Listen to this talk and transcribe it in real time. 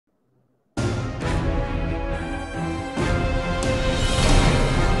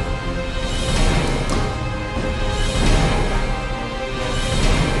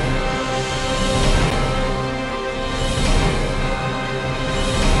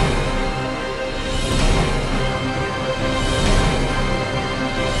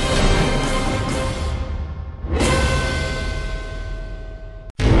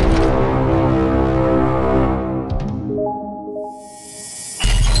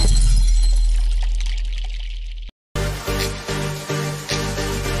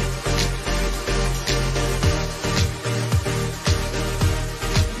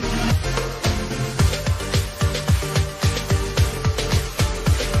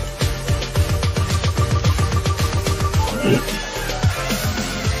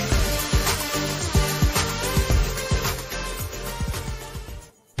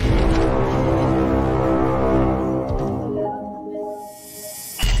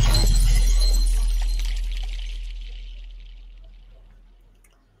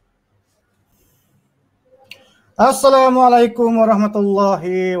Assalamualaikum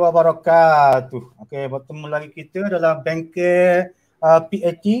warahmatullahi wabarakatuh. Okey, bertemu lagi kita dalam bengkel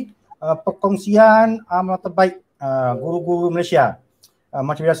PAT, perkongsian amal terbaik guru-guru Malaysia.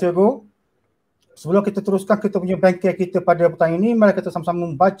 Macam biasa guru, sebelum kita teruskan kita punya bengkel kita pada petang ini, mari kita sama-sama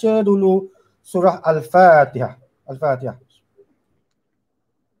membaca dulu surah Al-Fatihah. Al-Fatihah.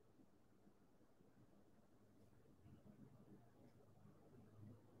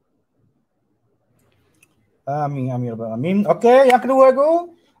 Amin, amin, amin. Okey, yang kedua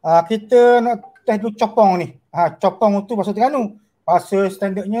tu, kita nak test dulu copong ni. Copong tu bahasa Terengganu. Bahasa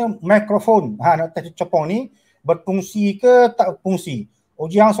standardnya mikrofon. Nak test copong ni berfungsi ke tak berfungsi.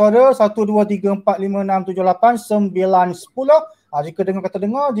 Ujian suara 1, 2, 3, 4, 5, 6, 7, 8, 9, 10. Jika dengar kata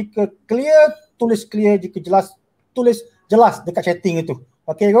dengar, jika clear, tulis clear. Jika jelas, tulis jelas dekat chatting itu.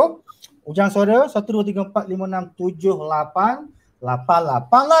 Okey go. Ujian suara 1, 2, 3, 4, 5, 6, 7, 8,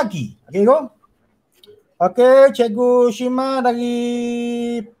 8 lagi. Okey go. Okey, Cikgu Shima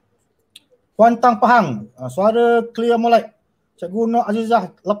dari Kuantang Pahang. Suara clear molek. Cikgu Nur Azizah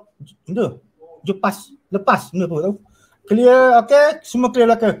lepas benda tu tahu. Clear, okey, semua clear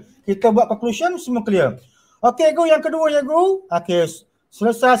belaka. Kita buat conclusion, semua clear. Okey, go yang kedua Cikgu. Okey,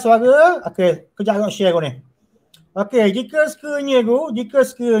 selesai suara. Okey, kejap nak share kau ni. Okey, jika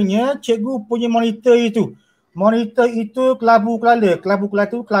sekiranya Cikgu punya monitor itu kelabu kelala. Kelabu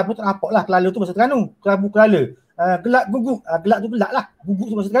kelala tu, kelabu tak nampak lah. Kelala tu bahasa Terengganu. Kelabu kelala. Gelak guguk. Gelak tu gelak lah. Guguk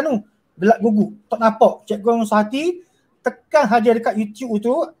tu bahasa Terengganu. Gelak guguk. Tak nampak. Cikgu yang hati, tekan saja dekat YouTube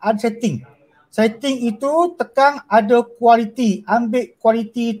tu ada setting. Setting itu tekan ada kualiti. Ambil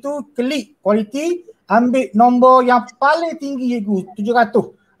kualiti itu, klik kualiti. Ambil nombor yang paling tinggi Cikgu,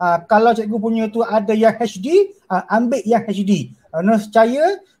 700. Kalau Cikgu punya tu ada yang HD, ambil yang HD.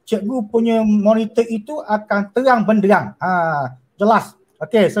 Nescaya Cikgu punya monitor itu akan terang benderang. Jelas.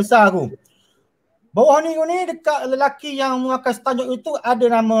 Okey, selesai aku. Bawah ni dekat lelaki yang mengakas tajuk itu ada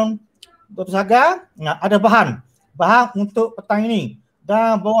nama Dr. Sagar, ada bahan. Bahan untuk petang ini.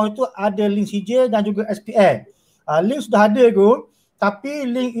 Dan bawah itu ada link SIJIL dan juga SPL. Link sudah ada aku, tapi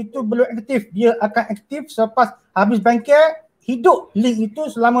link itu belum aktif. Dia akan aktif selepas habis bengkel, hidup link itu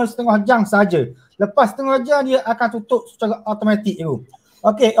selama setengah jam saja. Lepas setengah jam dia akan tutup secara automatik itu.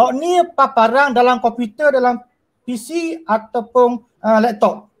 Okey, ni paparan dalam komputer, dalam PC ataupun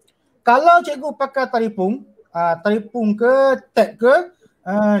laptop. Kalau Cikgu pakai telefon ke, tab ke,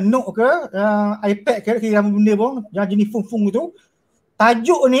 note ke, iPad ke, kira benda pun, yang jenis phone itu,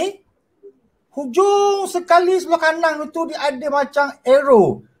 tajuk ni, hujung sekali sebelah kanan itu dia ada macam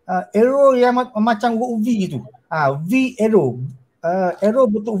arrow. Arrow yang macam V itu. V arrow. Arrow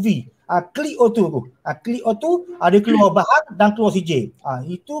bentuk V. Klik auto tu. Klik auto ada keluar bahan dan keluar SIJIL.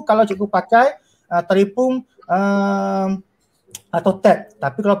 Itu kalau Cikgu pakai telefon atau tab.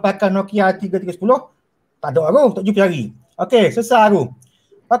 Tapi kalau pakai Nokia 3310 tak ada aku, tak jumpa lagi. Okey, selesai aku.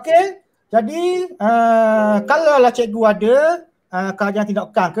 Okey, jadi kalau lah Cikgu ada kajian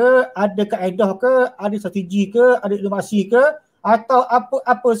tindakan ke, ada kaedah ke, ada strategi ke, ada inovasi ke, atau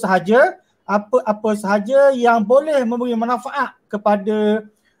apa sahaja yang boleh memberi manfaat kepada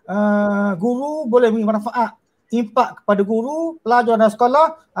guru, boleh memberi manfaat, impak kepada guru, pelajar dan sekolah,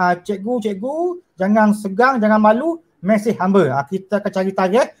 cikgu jangan segan, jangan malu, mesej hamba. Kita akan cari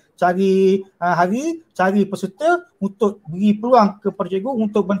target, cari hari, cari peserta untuk beri peluang kepada cikgu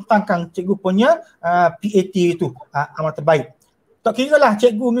untuk bentangkan cikgu punya PAT itu amal terbaik. Tak kira lah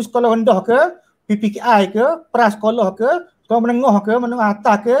cikgu ni sekolah rendah ke, PPKI ke, prasekolah ke, sekolah menengah ke, menengah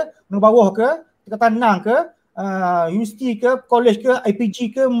atas ke, menengah bawah ke, tingkatan 6 ke, universiti ke, college ke,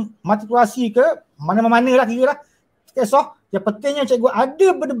 IPG ke, matrikulasi ke, mana-mana lah kira lah. Kisah, yang pentingnya cikgu ada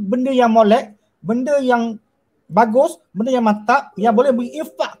benda yang molek, benda yang bagus, benda yang mantap, yang boleh beri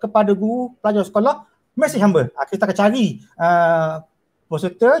infak kepada guru, pelajar sekolah, mesej hamba. Kita akan cari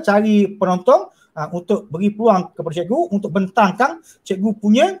peserta, cari penonton untuk beri peluang kepada cikgu untuk bentangkan cikgu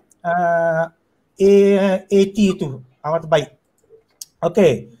punya AT itu, amal terbaik.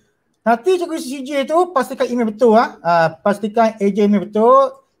 Okey. Nanti cikgu SIJIL tu pastikan email betul pastikan email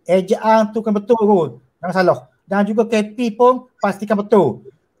betul, ejaan tu kan betul kot. Jangan salah. Dan juga KP pun pastikan betul.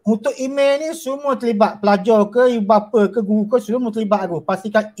 Untuk email ni semua terlibat, pelajar ke, ibu bapa ke, guru ke, semua terlibat aku.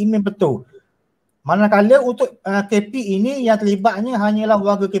 Pastikan email betul. Manakala untuk KP ini yang terlibatnya hanyalah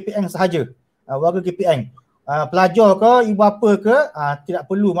warga KPN sahaja. Warga KPN. Pelajar ke, ibu bapa ke, tidak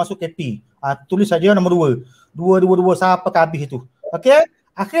perlu masuk KP. Tulis saja nombor 2 sampai ke habis itu. Okey?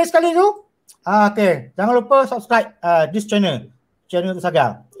 Akhir sekali tu, okey, jangan lupa subscribe this channel tu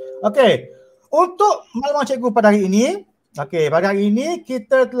Sagar. Okey, untuk maklumat cikgu pada hari ini, pada hari ini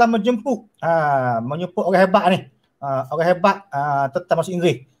kita telah menjemput orang hebat ni, orang hebat tentang bahasa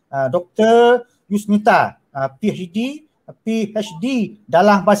Inggeris, Dr. Yusnita, PhD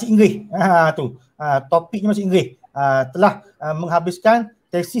dalam bahasa Inggeris. Topiknya bahasa Inggeris. Telah menghabiskan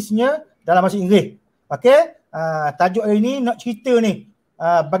tesisnya dalam bahasa Inggeris. Okey, tajuk hari ni nak cerita ni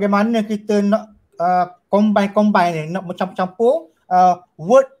bagaimana kita nak combine ni, nak mencampur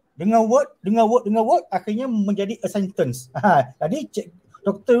word dengan word akhirnya menjadi a sentence. Jadi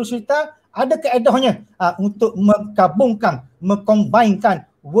Dr. Yusnita ada kaedahnya untuk menggabungkan, mengcombinkan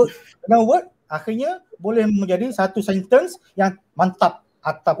word dengan word, akhirnya boleh menjadi satu sentence yang mantap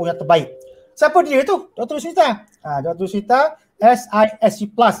ataupun yang terbaik. Siapa dia tu? Dr. Yusnita. Dr. Yusnita SISC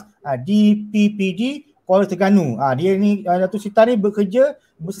Plus DPPD Kuala Terengganu. Dia ni Dr. Yusnita ni bekerja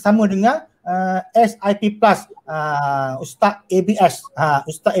bersama dengan SIP Plus Ustaz ABS.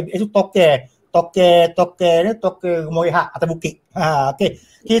 Ustaz ABS tu toke rumah rehat atas bukit. Okey.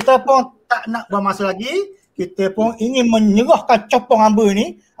 Kita pun tak nak buang masa lagi. Kita pun ingin menyerahkan copong hamba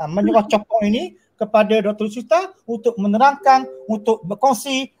ni, menyerah copong ini kepada Dr. Yusnita untuk menerangkan, untuk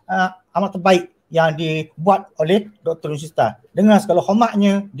berkongsi amal terbaik yang dibuat oleh Dr. Yusnita. Dengan segala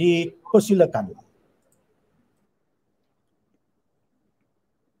hormatnya, dipersilakan.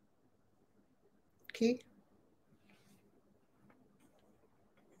 Okay.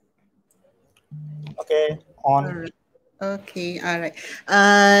 Okay, on. Okay, all right.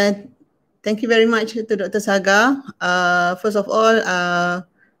 Thank you very much to Dr. Saga. First of all,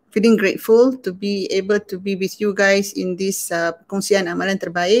 feeling grateful to be able to be with you guys in this perkongsian amalan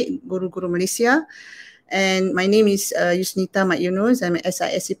terbaik guru-guru Malaysia. And my name is Yusnita Mat Yunus. I'm an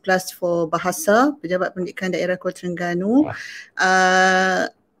SISC Plus for Bahasa, Pejabat Pendidikan Daerah Kuala Terengganu.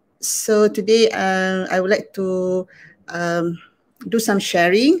 So today I would like to do some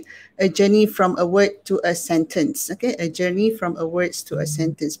sharing, a journey from a word to a sentence. Okay, a journey from a words to a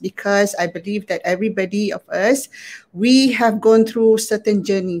sentence, because I believe that everybody of us, we have gone through certain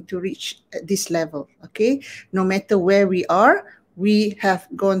journey to reach this level. Okay, no matter where we are, we have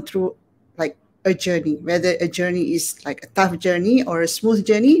gone through like a journey, whether a journey is like a tough journey or a smooth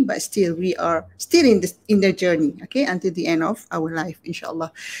journey, but still we are still in the journey, okay, until the end of our life,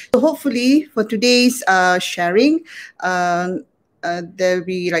 inshallah. So hopefully for today's sharing, there'll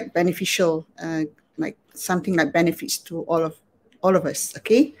be like beneficial, like something like benefits to all of us.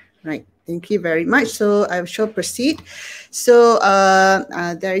 Okay, right. Thank you very much. So I shall proceed. So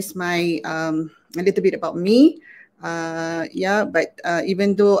there is my a little bit about me. Yeah, but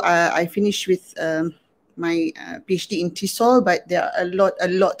even though I finished with my PhD in TESOL, but there are a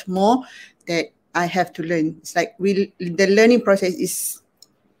lot more that I have to learn. It's like the learning process is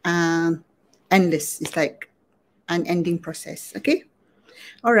endless. It's like unending process. Okay,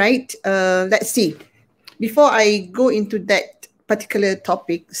 all right, let's see. Before I go into that particular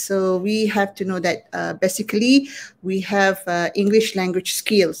topic, so we have to know that basically we have English language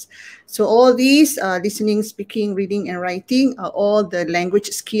skills. So all these listening, speaking, reading and writing are all the language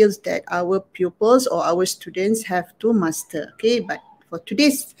skills that our pupils or our students have to master. Okay, but for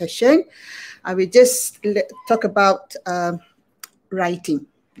today's session, I will just talk about writing.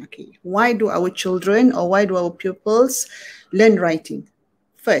 Okay, why do our children or why do our pupils learn writing?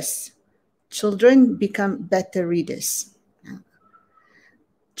 First, children become better readers.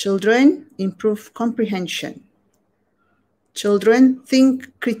 Children improve comprehension. Children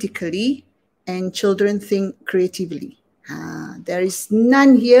think critically and children think creatively. There is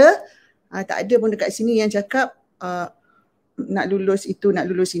none here, tak ada pun dekat sini yang cakap nak lulus itu, nak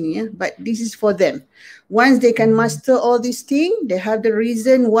lulus ini, but this is for them. Once they can master all these things, they have the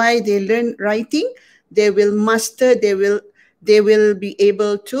reason why they learn writing, they will master, they will be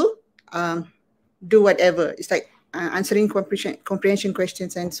able to do whatever. It's like answering comprehension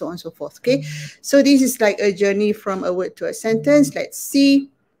questions and so on and so forth. Okay, so this is like a journey from a word to a sentence. Let's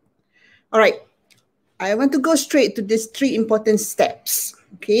see. All right, I want to go straight to these 3 important steps.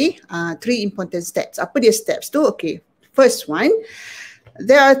 Okay, 3 important steps. Apa dia steps tu? Okay, first one,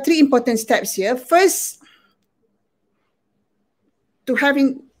 there are 3 important steps here. First,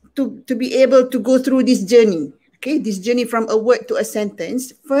 to be able to go through this journey. Okay, this journey from a word to a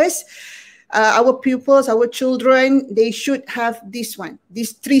sentence. First, our pupils, our children, they should have these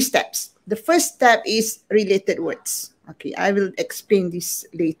 3 steps. The first step is related words. Okay, I will explain this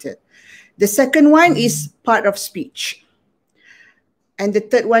later. The second one is part of speech. And the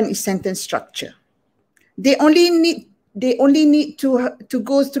third one is sentence structure. They only need to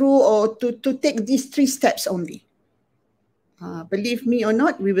go through or to take these 3 steps only. Believe me or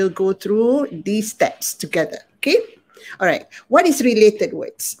not, we will go through these steps together. Okay, all right. What is related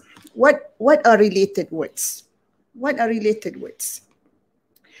words? What are related words? What are related words?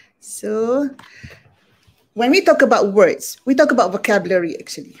 So when we talk about words, we talk about vocabulary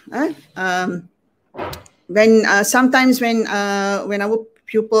actually. when sometimes when our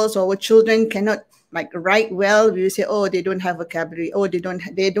pupils or our children cannot like write well, we will say, oh, they don't have vocabulary, oh, they don't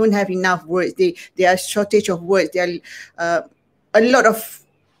have enough words, they are shortage of words, they are a lot of,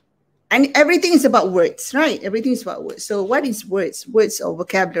 and everything is about words, right? Everything is about words. So what is words? Words or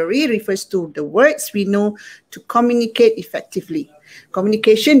vocabulary refers to the words we know to communicate effectively.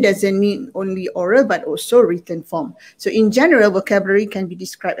 Communication doesn't mean only oral, but also written form. So in general, vocabulary can be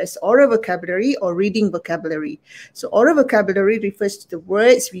described as oral vocabulary or reading vocabulary. So oral vocabulary refers to the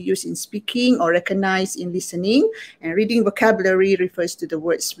words we use in speaking or recognize in listening, and reading vocabulary refers to the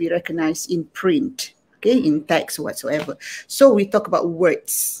words we recognize in print, okay, in text whatsoever. So we talk about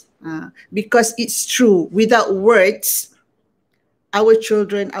words. Because it's true, without words, our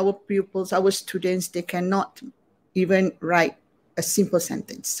children, our pupils, our students, they cannot even write a simple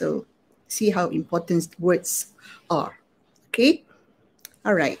sentence. So see how important words are, okay?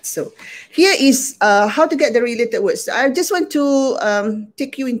 All right, so here is how to get the related words. I just want to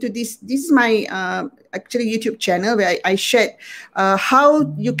take you into this. This is my actually YouTube channel where I shared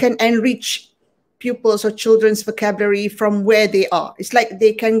how you can enrich pupils or children's vocabulary from where they are. It's like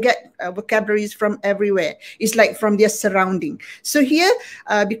they can get vocabularies from everywhere. It's like from their surrounding. So here,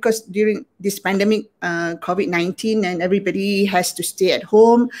 because during this pandemic, COVID-19, and everybody has to stay at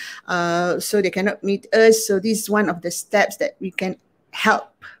home, so they cannot meet us. So this is one of the steps that we can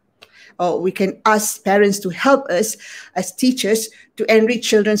help, or we can ask parents to help us as teachers to enrich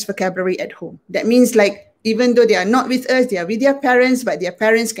children's vocabulary at home. That means like, even though they are not with us, they are with their parents, but their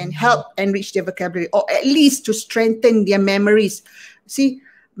parents can help enrich their vocabulary, or at least to strengthen their memories. See,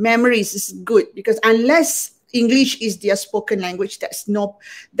 memories is good, because unless English is their spoken language, there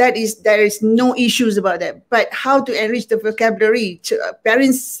is no issues about that. But how to enrich the vocabulary?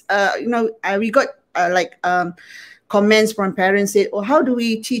 Parents, we got comments from parents say, oh, how do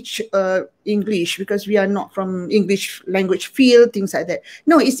we teach English? Because we are not from English language field, things like that.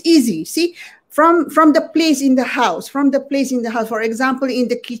 No, it's easy. See, from the place in the house, for example, in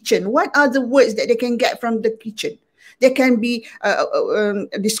the kitchen, what are the words that they can get from the kitchen? They can be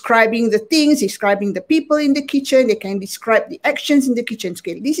describing the things, describing the people in the kitchen. They can describe the actions in the kitchen.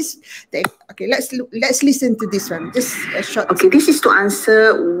 Okay, this is okay. Let's listen to this one. Just a short. Okay, this is to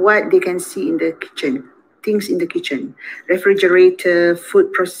answer what they can see in the kitchen. Things in the kitchen: refrigerator,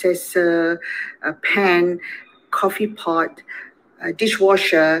 food processor, a pan, coffee pot, a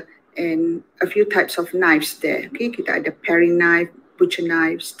dishwasher, and a few types of knives there. Okay, kita ada paring knife, butcher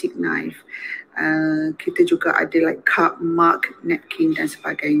knife, stick knife. Kita juga ada like cup, mug, napkin dan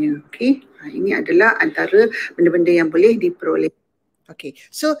sebagainya. Okay, ini adalah antara benda-benda yang boleh diperoleh. Okay,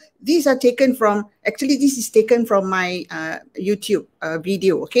 so these are taken from, actually this is taken from my YouTube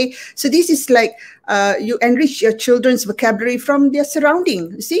video, okay? So this is like, you enrich your children's vocabulary from their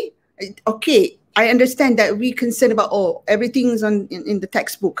surrounding, you see? Okay, I understand that we concerned about, oh, everything's in the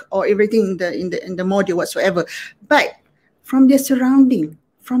textbook or everything in the module whatsoever, but from their surrounding,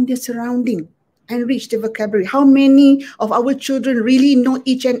 enrich the vocabulary. How many of our children really know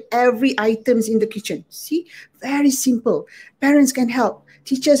each and every items in the kitchen? See, very simple. Parents can help.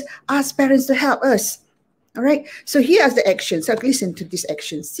 Teachers ask parents to help us. All right. So here are the actions. So listen to these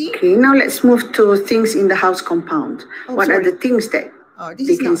actions. See. Okay. Now let's move to things in the house compound. Oh, what are the things that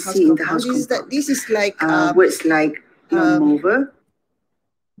they can see in the house compound? This is like words like over.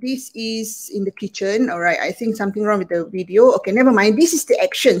 This is in the kitchen. All right. I think something wrong with the video. Okay, never mind. This is the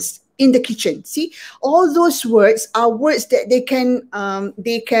actions in the kitchen. See, all those words are words that they can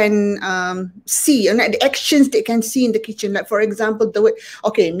see, and the actions they can see in the kitchen. Like for example, the word.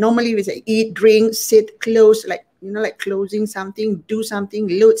 Okay, normally we say eat, drink, sit, close. Like like closing something, do something,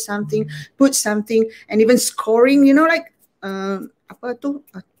 load something, put something, and even scoring. Like apa tu?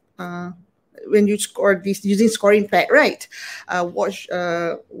 When you score this using scoring pad, right? Wash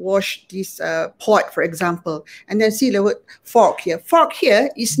this pot, for example, and then see the word fork here. Fork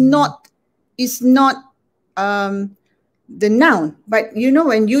here is not the noun, but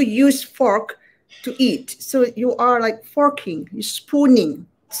when you use fork to eat, so you are like forking, you're spooning.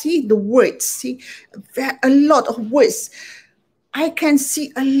 See the words. See a lot of words. I can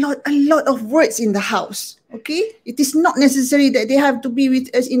see a lot of words in the house. Okay, it is not necessary that they have to be with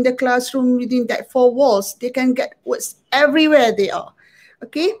us in the classroom within that four walls. They can get words everywhere they are.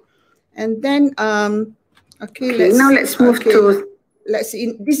 Okay, and then okay, let's move to. Let's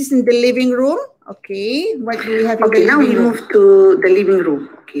see. This is in the living room. Okay, what do we have in the living room? Okay, now we move to the living room.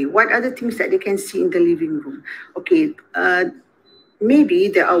 Okay, what are the things that they can see in the living room? Okay, maybe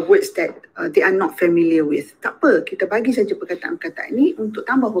there are words that they are not familiar with. Tak apa, kita bagi saja perkataan-perkataan ini untuk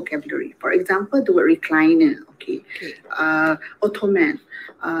tambah vocabulary. For example, the word recliner. Okay. Ottoman.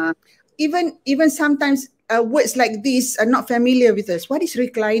 even sometimes words like this are not familiar with us. What is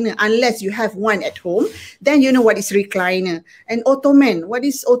recliner? Unless you have one at home, then you know what is recliner. And Ottoman, what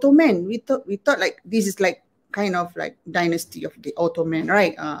is Ottoman? We thought like this is like kind of like dynasty of the Ottoman,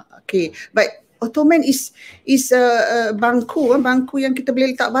 right? Okay, but Ottoman is bangku yang kita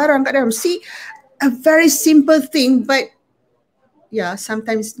boleh letak barang kat dalam. See, a very simple thing, but yeah,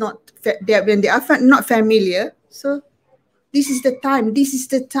 sometimes not when they are not familiar. So this is the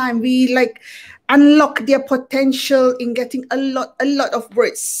time we like unlock their potential in getting a lot of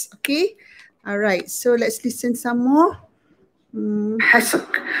words. Okay, all right, so let's listen some more. Hasak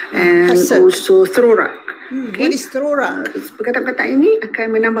and also throrak. Okay. What is throrak? Kata-kata ini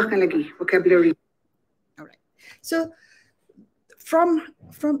akan menambahkan lagi vocabulary. All right, so from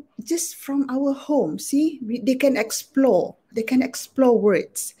our home, see, they can explore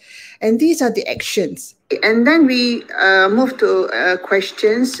words, and these are the actions. And then we move to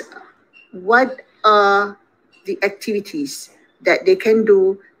questions. What are the activities that they can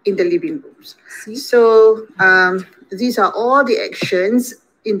do in the living rooms? See? So these are all the actions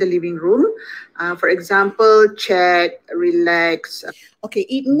in the living room. For example, chat, relax. Okay,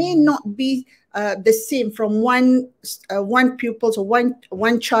 it may not be the same from one pupil or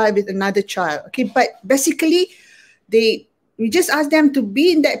one child with another child. Okay, but basically, we just ask them to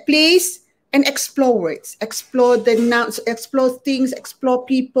be in that place and explore words, explore the nouns, explore things, explore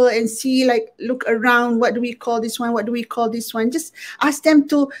people, and see, like, look around. What do we call this one? What do we call this one? Just ask them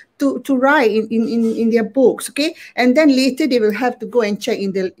to write in their books, okay? And then later they will have to go and check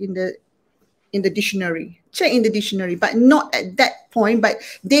in the dictionary. Check in the dictionary, but not at that point. But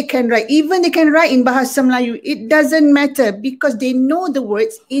they can write. Even they can write in Bahasa Melayu. It doesn't matter because they know the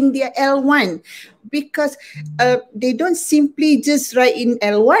words in their L1. Because they don't simply just write in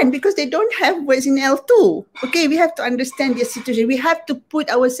L1 because they don't have words in L2. Okay, we have to understand their situation. We have to put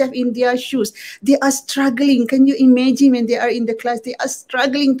ourselves in their shoes. They are struggling. Can you imagine when they are in the class? They are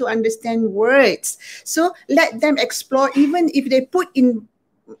struggling to understand words. So let them explore, even if they put in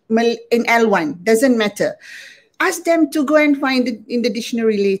L1, doesn't matter. Ask them to go and find it in the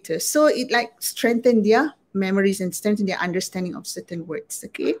dictionary later. So it like strengthen their memories and strengthen their understanding of certain words.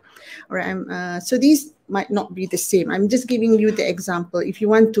 Okay, all right. So these might not be the same. I'm just giving you the example. If you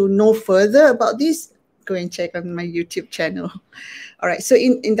want to know further about this, go and check on my YouTube channel. All right. So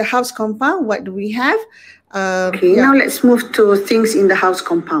in the house compound, what do we have? Okay. Yeah. Now let's move to things in the house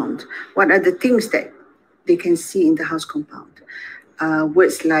compound. What are the things that they can see in the house compound?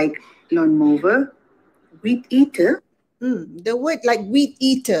 Words like lawn mower, weed eater. The word like weed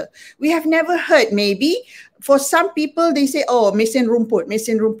eater, we have never heard. Maybe for some people they say, oh, mesin rumput.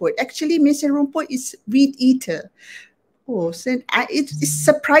 Actually, mesin rumput is weed eater. Oh, so it's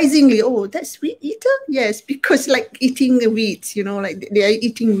surprisingly, oh, that's weed eater? Yes, because like eating the weeds, you know, like they are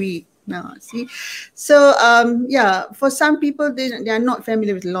eating weed. Now, see, so yeah, for some people they are not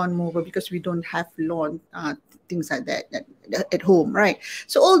familiar with lawn mower because we don't have lawn. Things like that at home, right?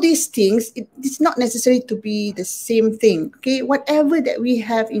 So all these things, it's not necessary to be the same thing. Okay, whatever that we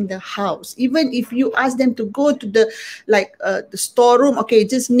have in the house, even if you ask them to go to the the storeroom, okay,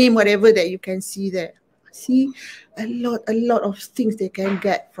 just name whatever that you can see there. See, a lot of things they can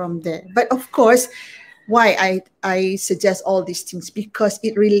get from there. But of course, why I suggest all these things, because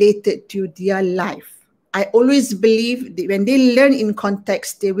it related to their life. I always believe that when they learn in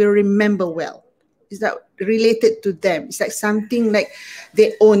context, they will remember well. Is that related to them? It's like something like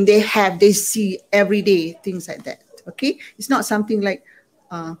they own, they have, they see every day, things like that. Okay, it's not something like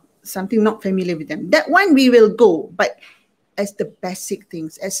something not familiar with them. That one we will go, but as the basic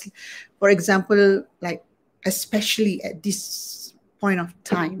things, as for example, like especially at this point of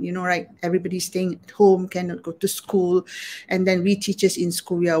time, you know, right? Everybody's staying at home, cannot go to school, and then we teachers in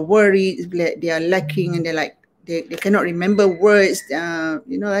school, we are worried, they are lacking, and they're like they cannot remember words,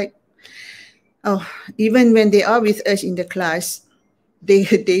 you know, like. Oh, even when they are with us in the class, they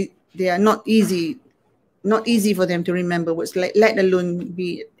are not easy for them to remember words, like let alone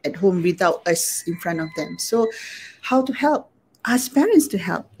be at home without us in front of them. So how to help? Ask parents to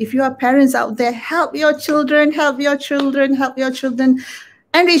help. If you are parents out there, help your children,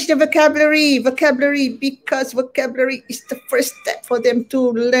 enrich the vocabulary, because vocabulary is the first step for them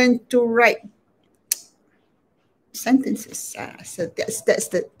to learn to write sentences. So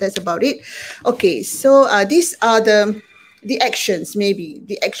that's about it. Okay, so these are the actions, maybe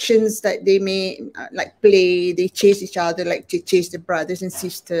the actions that they may like play, they chase each other, like they chase the brothers and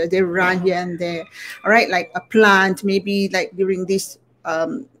sisters, they run here and there. All right, like a plant, maybe like during this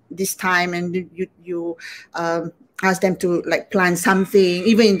time, and you ask them to like plant something,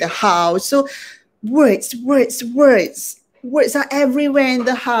 even in the house. So words. Words are everywhere in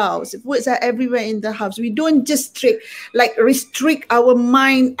the house. Words are everywhere in the house. We don't just restrict our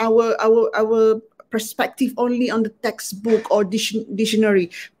mind, our perspective only on the textbook or dictionary.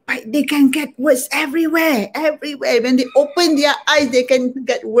 But they can get words everywhere, everywhere. When they open their eyes, they can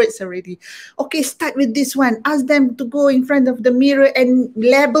get words already. Okay, start with this one. Ask them to go in front of the mirror and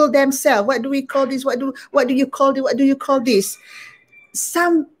label themselves. What do we call this? What do you call it? What do you call this?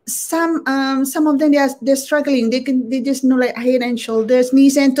 Some of them they're struggling. They just know like head and shoulders,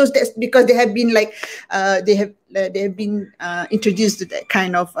 knees and toes. That's because they have been introduced to that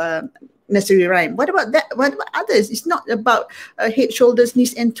kind of nursery rhyme. What about that? What about others? It's not about head, shoulders,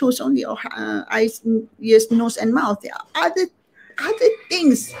 knees and toes only, or eyes, ears, nose and mouth. There are other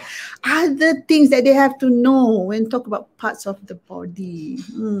things that they have to know when talk about parts of the body.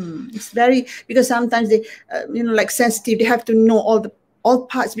 It's very, because sometimes they like sensitive, they have to know all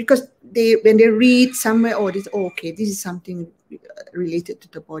parts, because when they read somewhere, this is something related to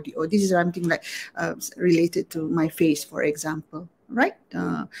the body, or this is something like related to my face, for example, right?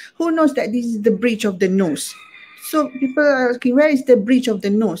 Who knows that this is the bridge of the nose? So people are asking, where is the bridge of the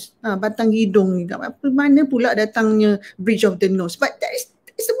nose? Batang hidung ni, mana pula datangnya bridge of the nose? But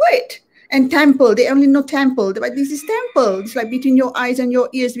it's a word. And temple, they only know temple, but this is temple. It's like between your eyes and your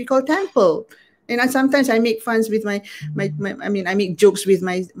ears, we call temple. And sometimes I make fun with I make jokes with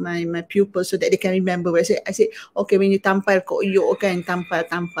my pupils so that they can remember. I say, okay, when you tampal ko you kan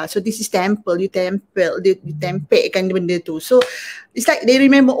tampal. So this is temple, you tempe kan benda tu. So it's like they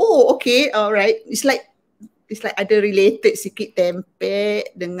remember, okay, all right. It's like ada related sikit tempe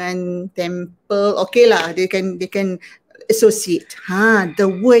dengan temple. Okay lah, they can associate. The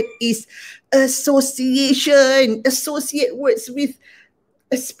word is association. Associate words with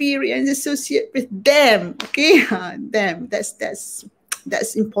experience, associate with them. Okay, them.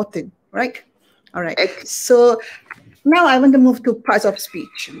 That's important, right? All right. So now I want to move to parts of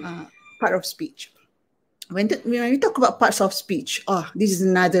speech. Part of speech. When we talk about parts of speech, this is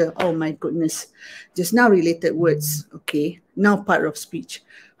another. Oh my goodness! Just now related words. Okay, now part of speech.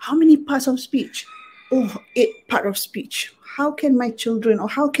 How many parts of speech? 8 parts of speech. How can my children or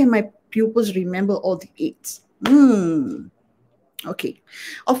how can my pupils remember all the 8? Okay,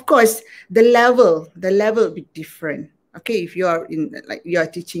 of course, the level will be different. Okay, if you are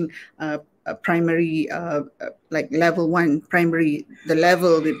teaching primary, like level 1 primary, the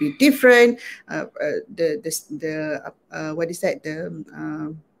level will be different. What is that?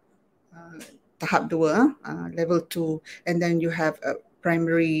 Tahap 2, level 2, and then you have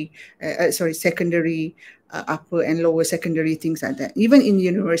primary, secondary, upper and lower secondary, things like that. Even in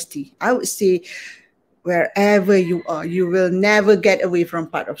university, I would say, wherever you are, you will never get away from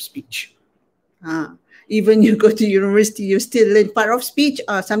part of speech. Even you go to university, you still learn part of speech,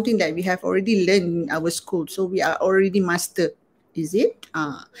 something that we have already learned in our school. So we are already mastered. Is it?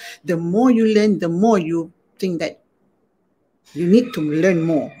 The more you learn, the more you think that you need to learn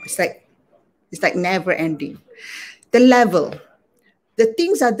more. It's like never ending. The level. The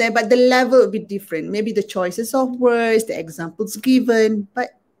things are there, but the level will be different. Maybe the choices of words, the examples given,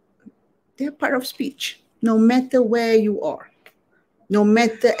 but they're part of speech, no matter where you are, no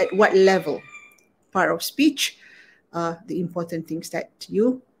matter at what level. Part of speech, the important things that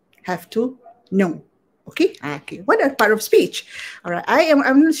you have to know. Okay. What are part of speech? All right. I'm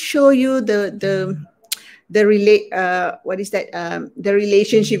going to show you the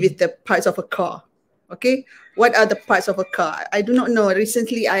relationship with the parts of a car. Okay. What are the parts of a car? I do not know.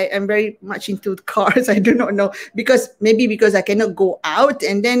 Recently, I am very much into cars. I do not know because I cannot go out.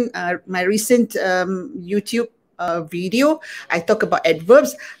 And then my recent YouTube video, I talk about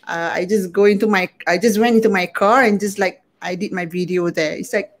adverbs. I just went into my car and I did my video there.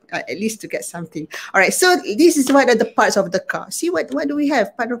 It's like at least to get something. All right. So this is what are the parts of the car. See what do we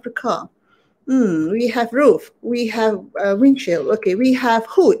have? Part of the car. We have roof. We have windshield. Okay. We have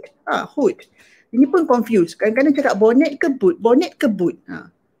hood. Hood. Ini pun confused. Kadang-kadang cakap bonnet ke boot.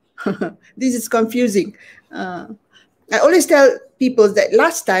 This is confusing. I always tell people that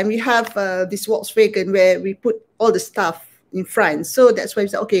last time we have this Volkswagen where we put all the stuff in front. So that's why we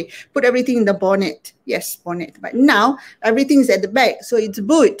say, okay, put everything in the bonnet. Yes, bonnet. But now everything is at the back. So it's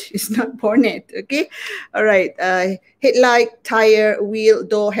boot. It's not bonnet. Okay. All right. Headlight, tire, wheel,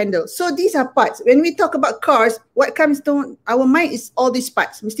 door, handle. So these are parts. When we talk about cars, what comes to our mind is all these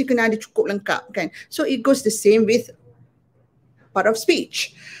parts. Mesti kena ada cukup lengkap, kan? So it goes the same with part of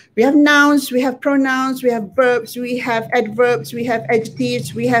speech. We have nouns, we have pronouns, we have verbs, we have adverbs, we have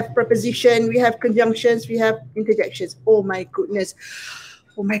adjectives, we have preposition, we have conjunctions, we have interjections. Oh my goodness,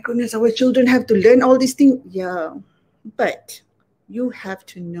 our children have to learn all these things. Yeah, but you have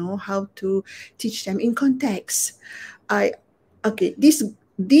to know how to teach them in context. Okay,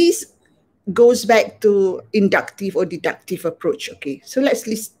 this goes back to inductive or deductive approach. Okay, so let's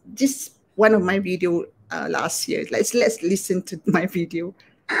list this one of my video last year. Let's listen to my video.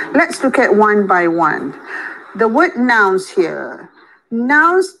 Let's look at one by one. The word nouns here.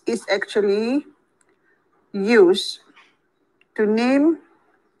 Nouns is actually used to name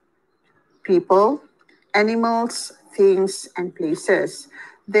people, animals, things, and places.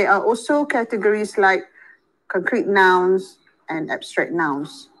 There are also categories like concrete nouns and abstract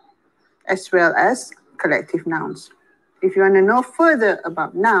nouns, as well as collective nouns. If you want to know further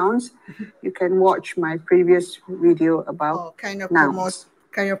about nouns, you can watch my previous video about nouns.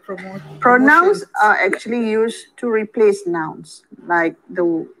 Pronouns are actually used to replace nouns, like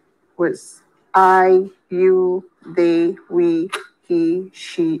the words I, you, they, we, he,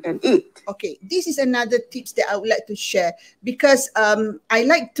 she, and it. Okay, this is another tips that I would like to share, because I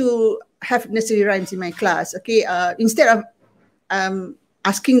like to have nursery rhymes in my class. Okay, instead of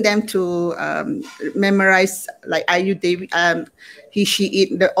asking them to memorize like I, you, they, he, she,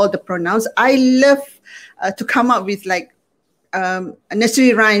 it, all the pronouns, I love to come up with like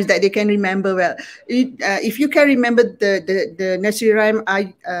nursery rhymes that they can remember well. If you can remember the nursery rhyme,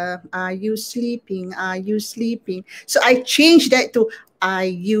 are you sleeping? Are you sleeping? So I changed that to are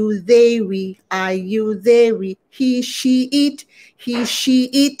you, they, we, are you, they, we, he, she, it, he, she,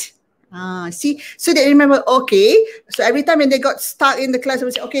 it. See, so they remember. Okay, so every time when they got stuck in the class, I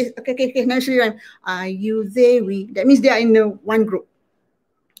would say, okay, nursery rhyme. Are you, they, we? That means they are in one group.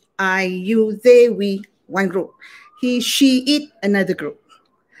 Are you, they, we, one group. He, she, it, another group.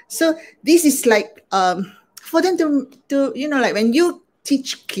 So this is like for them to like when you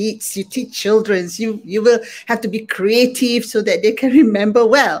teach kids, you teach children, you will have to be creative so that they can remember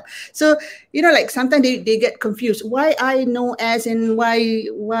well. So like sometimes they get confused. Why I know as and why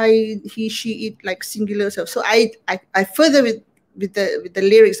he, she, it like singular. So I further with the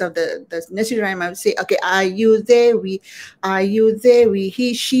lyrics of the nursery rhyme, I would say, okay, are you there, we, are you there, we,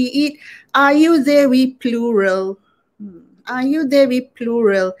 he, she, it, are you there, we, plural. Are you there, we,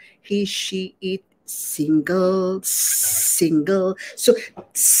 plural, he, she, it, single. So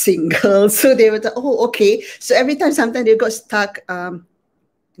single. So they were, oh, okay. So every time, sometimes they got stuck in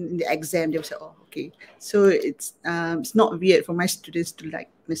the exam, they would say, oh, okay. So it's not weird for my students to like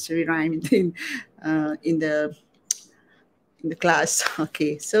nursery rhyme in the class.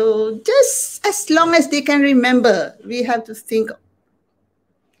 Okay, so just as long as they can remember, we have to think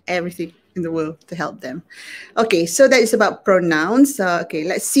everything in the world to help them. Okay, so that is about pronouns. Okay,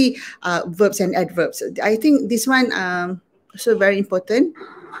 let's see verbs and adverbs. I think this one also very important,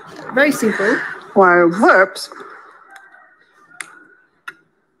 very simple. While verbs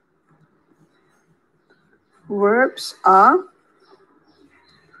are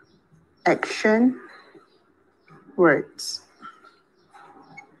action words.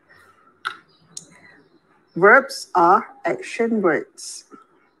 Verbs are action words.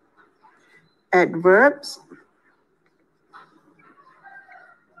 Adverbs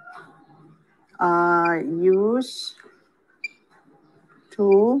are used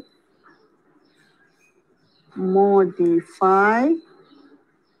to modify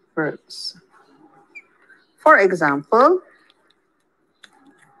verbs. For example,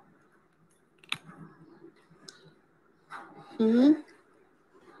 he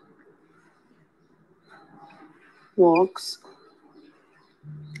walks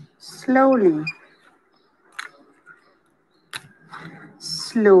slowly.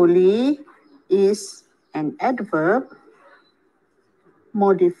 Slowly is an adverb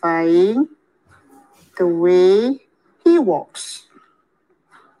modifying the way he walks.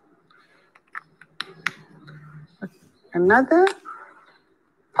 Another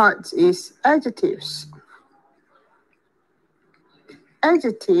part is adjectives.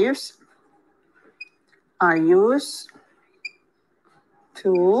 Adjectives are used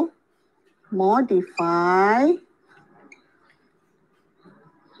to modify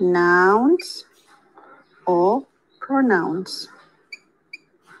nouns or pronouns.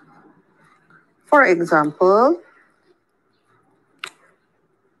 For example,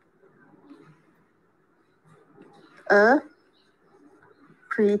 a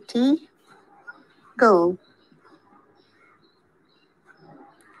pretty girl.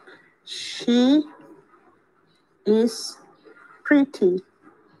 She is pretty.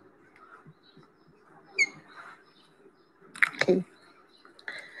 Okay.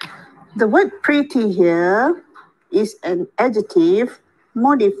 The word pretty here is an adjective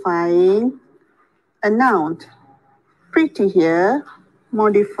modifying a noun. Pretty here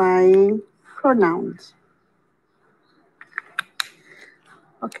modifying pronouns.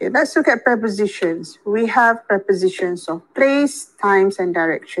 Okay, let's look at prepositions. We have prepositions of place, times, and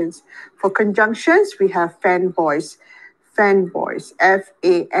directions. For conjunctions, we have fanboys. Fanboys,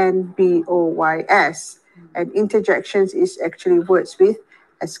 Fanboys. And interjections is actually words with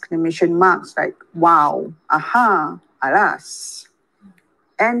exclamation marks like wow, aha, alas,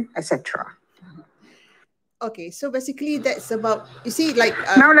 and etc. Okay, so basically that's about, you see, like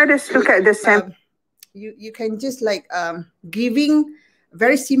now let us look at the sample. You can just like giving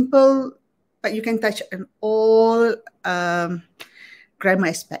very simple, but you can touch on all grammar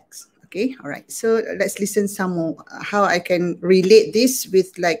aspects. Okay, all right. So let's listen some more how I can relate this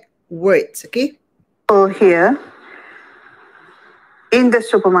with like words. Okay. Here in the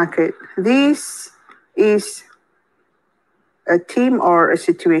supermarket, this is a theme or a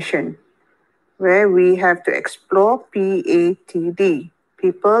situation where we have to explore PATD,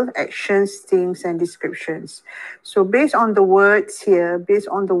 people, actions, themes, and descriptions. So based on the words here, based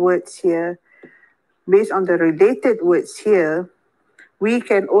on the related words here, we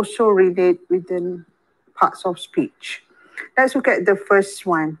can also relate with the parts of speech. Let's look at the first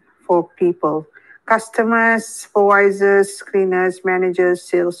one for people. Customers, supervisors, cleaners, managers,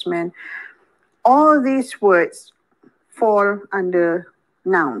 salesmen. All these words fall under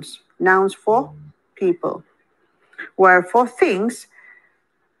nouns. Nouns for people. While for things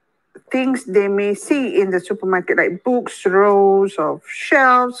they may see in the supermarket like books, rows of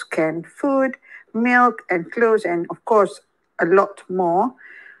shelves, canned food, milk and clothes, and of course a lot more.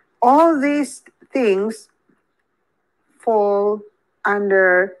 All these things fall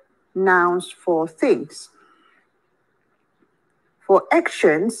under nouns for things. For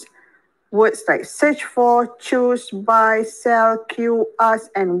actions, words like search for, choose, buy, sell, queue, ask,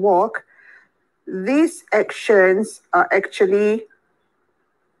 and walk, these actions are actually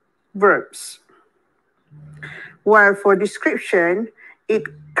verbs. While for description, it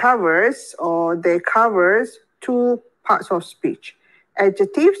covers two parts of speech,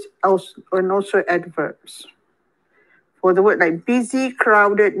 adjectives and also adverbs. For the word like busy,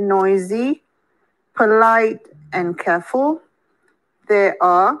 crowded, noisy, polite, and careful, there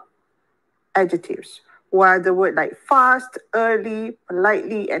are adjectives. While the word like fast, early,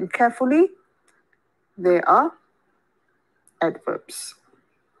 politely, and carefully, there are adverbs.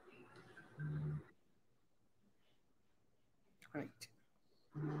 Right.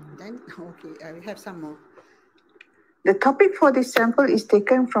 Then, okay, we have some more. The topic for this sample is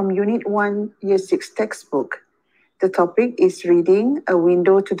taken from Unit 1, Year 6 textbook. The topic is reading A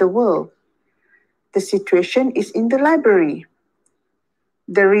Window to the World. The situation is in the library.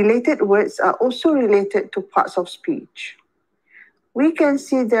 The related words are also related to parts of speech. We can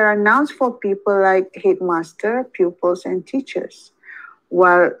see there are nouns for people like headmaster, pupils, and teachers.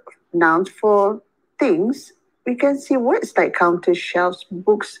 While nouns for things, we can see words like counters, shelves,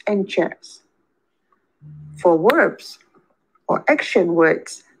 books, and chairs. For verbs or action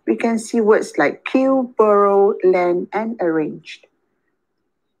words, we can see words like queue, borrow, lend, and arranged.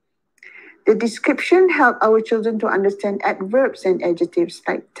 The description helps our children to understand adverbs and adjectives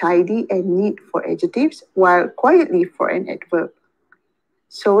like tidy and neat for adjectives, while quietly for an adverb.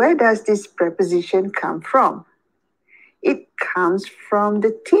 So where does this preposition come from? It comes from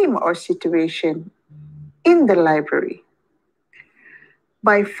the theme or situation in the library.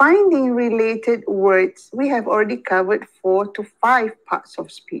 By finding related words, we have already covered 4 to 5 parts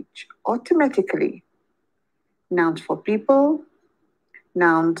of speech automatically. Nouns for people,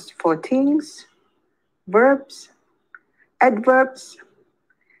 nouns for things, verbs, adverbs,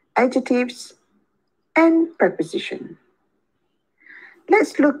 adjectives, and preposition.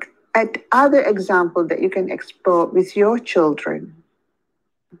 Let's look at other examples that you can explore with your children.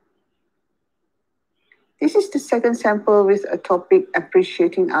 This is the second sample with a topic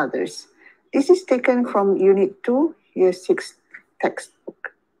appreciating others. This is taken from Unit 2, Year 6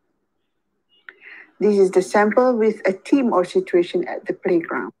 textbook. This is the sample with a theme or situation at the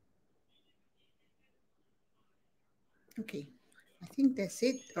playground. Okay, I think that's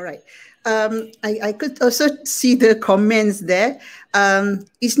it. All right. I could also see the comments there.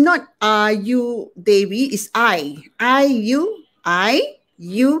 It's not you, they, we, it's I,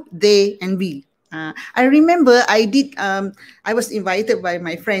 you, they, and we. I remember I was invited by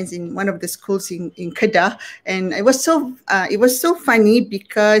my friends in one of the schools in Kedah, and it was so funny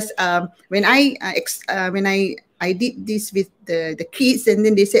because when I did this with the kids, and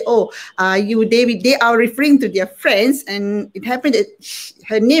then they say, "Oh, you Devi." They are referring to their friends, and it happened that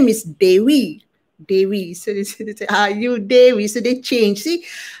her name is Devi. So they say, you Devi. So they change. See,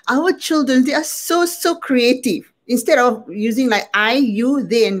 our children, they are so creative. Instead of using like I, you,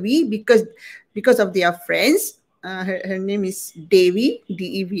 they, and we, because of their friends, her name is Devi,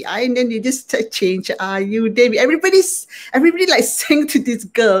 D-E-V-I, and then you just change, are you Devi? Everybody like sang to this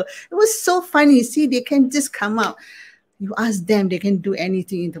girl. It was so funny. See, they can just come out. You ask them, they can do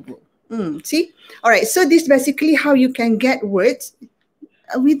anything in the world. See? All right, so this is basically how you can get words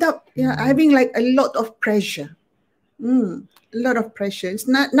without having like a lot of pressure. A lot of pressure. It's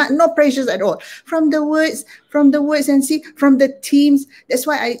no pressures at all. From the words and see, from the themes. That's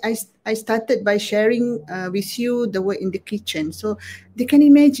why I started by sharing with you the word in the kitchen. So they can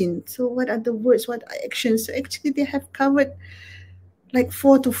imagine. So what are the words? What are actions? So actually they have covered like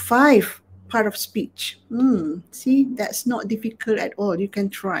 4 to 5 part of speech. See, that's not difficult at all. You can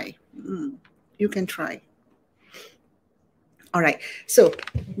try. You can try. All right. So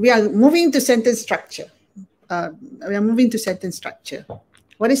we are moving to sentence structure. We are moving to sentence structure.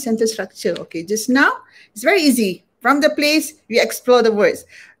 What is sentence structure? Okay, just now, it's very easy. From the place, you explore the words.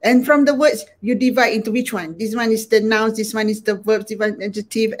 And from the words, you divide into which one? This one is the nouns, this one is the verbs, this one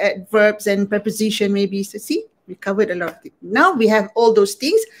adjective, adverbs, and preposition maybe. So see, we covered a lot of things. Now we have all those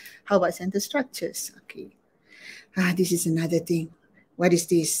things. How about sentence structures? Okay. This is another thing. What is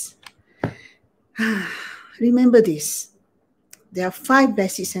this? Remember this. There are 5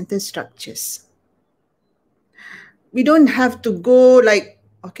 basic sentence structures. We don't have to go like,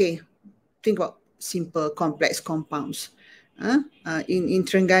 okay, think about simple, complex compounds. In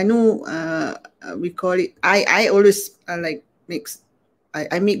Terengganu, we call it, I always like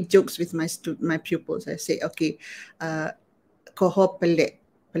I make jokes with my pupils. I say, okay, kohor pelik.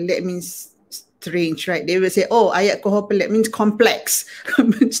 Pelik means strange, right? They will say, oh, ayat kohor pelik means complex.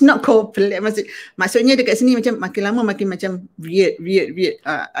 It's not kohor pelik. Maksudnya dekat sini macam makin lama makin macam weird.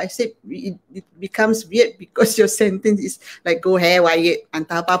 I say it becomes weird because your sentence is like go hair wyatt,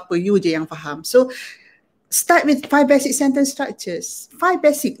 antah apa-apa you je yang faham. So start with 5 basic sentence structures. 5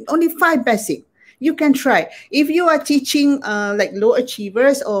 basic, only 5 basic. You can try. If you are teaching like low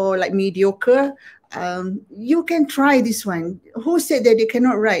achievers or like mediocre, you can try this one. Who said that they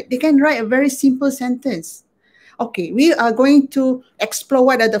cannot write? They can write a very simple sentence. Okay, we are going to explore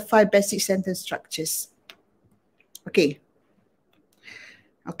what are the 5 basic sentence structures. Okay.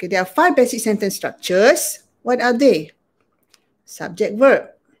 Okay, there are 5 basic sentence structures. What are they? Subject, verb.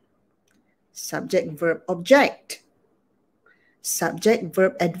 Subject, verb, object. Subject,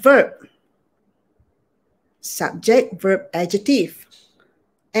 verb, adverb. Subject, verb, adjective.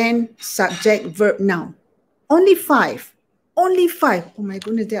 And subject, verb, noun. Only 5. Only 5. Oh my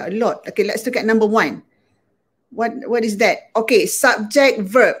goodness, there are a lot. Okay, let's look at number 1. What is that? Okay, subject,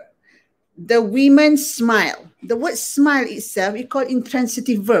 verb. The women smile. The word smile itself, we call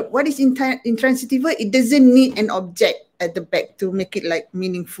intransitive verb. What is intransitive verb? It doesn't need an object at the back to make it like a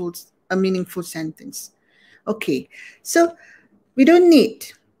meaningful sentence. Okay, so we don't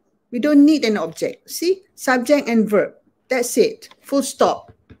need an object. See, subject and verb. That's it. Full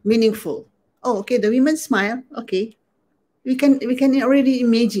stop. Meaningful. Oh, okay. The women smile. Okay, we can already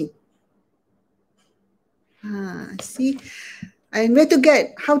imagine. See, and where to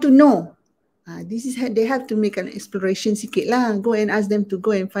get? How to know? This is how they have to make an exploration sikit lah. Go and ask them to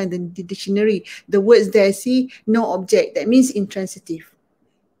go and find the dictionary. The words there, see, no object. That means intransitive.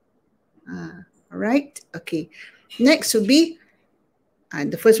 All right. Okay. Next would be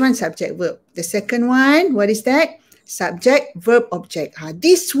the first one, subject, verb. The second one, what is that? Subject, verb, object.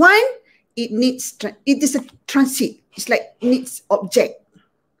 This one, it is a transit. It's like it needs object.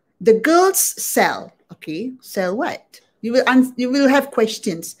 The girls sell. Okay, sell what? You will have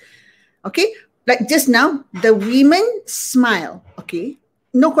questions. Okay, like just now, the women smile. Okay,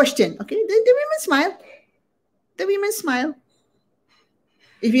 no question. Okay, the women smile. The women smile.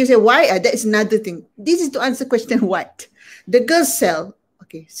 If you say why, that's another thing. This is to answer question what. The girls sell.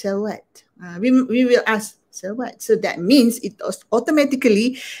 Okay, sell what? We will ask, sell what? So that means it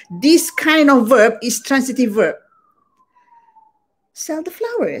automatically, this kind of verb is transitive verb. Sell the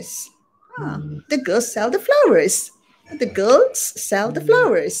flowers. The girls sell the flowers. The girls sell the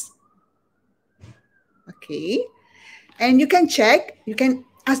flowers. Okay. And you can check, you can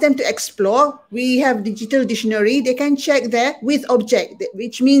ask them to explore. We have digital dictionary. They can check there with object,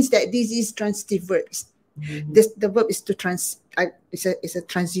 which means that this is transitive verbs. The verb is to it's a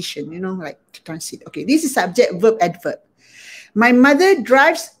transition, you know, like to transit. Okay, this is subject, verb, adverb. My mother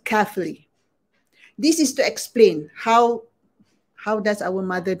drives carefully. This is to explain how does our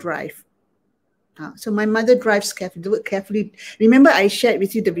mother drive. So my mother drives carefully. The word carefully. Remember, I shared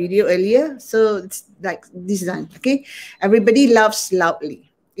with you the video earlier. So it's like this one. Okay, everybody laughs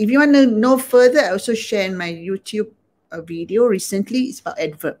loudly. If you want to know further, I also shared my YouTube video recently. It's about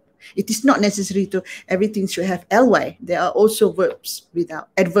adverb. It is not necessary to everything should have ly. There are also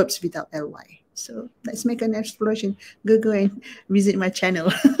adverbs without ly. So let's make an exploration. Go and visit my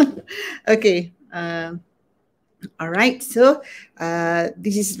channel. Okay. All right. So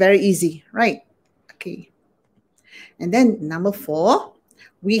this is very easy, right? Okay. And then number 4,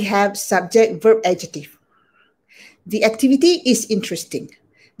 we have subject, verb, adjective. The activity is interesting.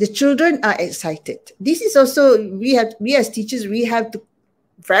 The children are excited. This is also, we as teachers, we have to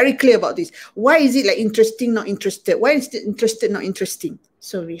very clear about this. Why is it like interesting, not interested? Why is it interested, not interesting?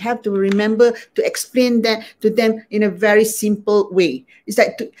 So we have to remember to explain that to them in a very simple way. It's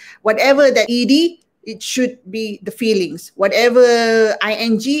like whatever that ed, it should be the feelings. Whatever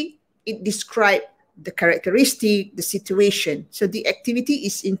ing, it describe the characteristic, the situation. So the activity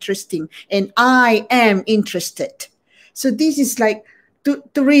is interesting and I am interested. So this is like to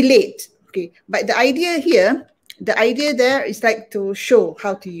relate. Okay, but the idea here, the idea there is like to show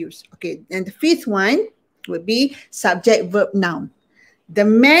how to use. Okay, and the 5th one would be subject, verb, noun. The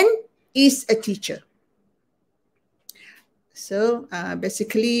man is a teacher. So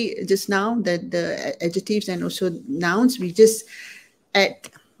basically just now the adjectives and also nouns, we just add,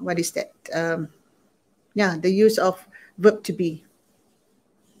 what is that? Yeah, the use of verb to be.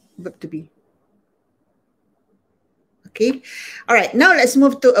 Verb to be. Okay. All right. Now let's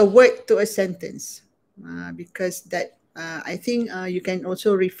move to a word to a sentence. Because that I think you can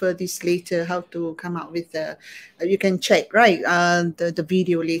also refer this later, how to come up with you can check, right, the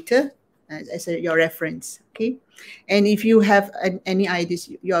video later as your reference. Okay, and if you have any ideas,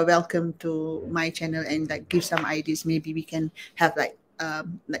 you are welcome to my channel and like give some ideas. Maybe we can have like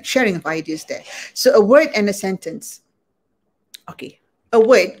sharing of ideas there. So a word and a sentence. Okay, a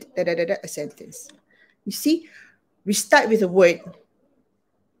word, a sentence. You see, we start with a word.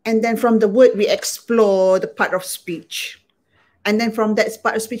 And then from the word, we explore the part of speech. And then from that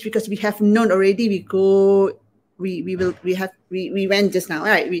part of speech, because we have known already, we went just now. All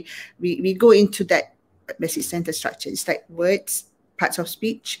right, we go into that basic sentence structure. It's like words, parts of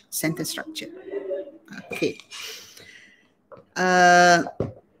speech, sentence structure. Okay.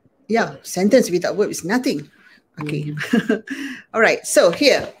 Yeah, sentence without word is nothing. Okay. All right. So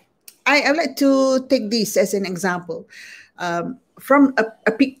here, I would like to take this as an example. From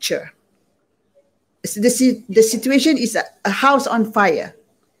a picture. The situation is a house on fire.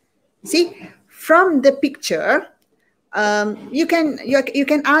 See, from the picture, you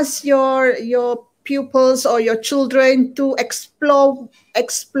can ask your pupils or your children to explore.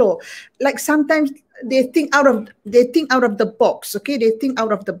 Like sometimes they think out of the box. Okay, they think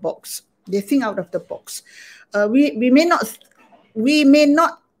out of the box. We may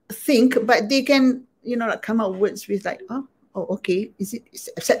not think, but they can like come up words with like okay, is it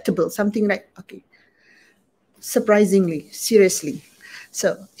acceptable? Something like, okay, surprisingly, seriously.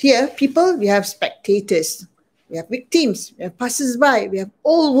 So here, people, we have spectators, we have victims, we have passers-by, we have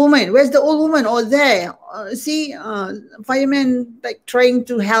old woman. Where's the old woman? Oh, there. See, firemen like trying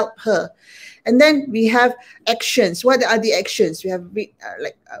to help her. And then we have actions. What are the actions? We have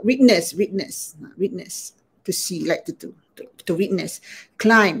witness to see, like to witness,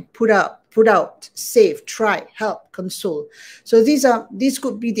 climb, put out, save, try, help, console. So these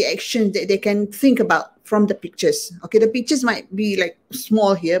could be the actions that they can think about from the pictures. Okay, the pictures might be like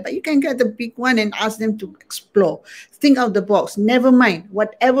small here, but you can get the big one and ask them to explore, think out the box. Never mind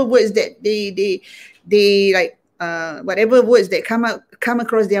whatever words that they like, whatever words that come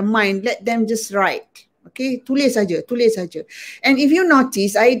across their mind, let them just write. Okay, tulis saja. And if you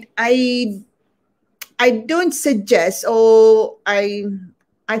notice, I don't suggest, or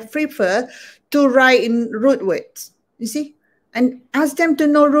I prefer to write in root words, you see, and ask them to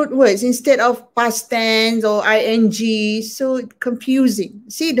know root words instead of past tense or ing. So confusing.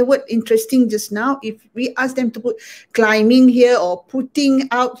 See the word interesting just now. If we ask them to put climbing here or putting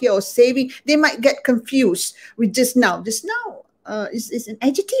out here or saving, they might get confused with just now. Just now is an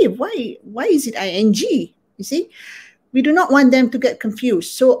adjective. Why is it ing? You see, we do not want them to get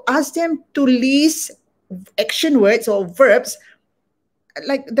confused. So ask them to list action words or verbs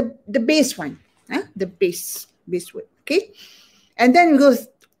like the base one, the base word. Okay, and then we go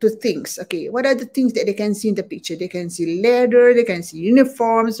to things. Okay, what are the things that they can see in the picture? They can see ladder, they can see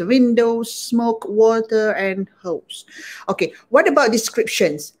uniforms, windows, smoke, water, and hose. Okay, what about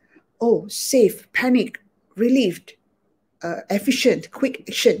descriptions? Oh, safe, panic, relieved, efficient, quick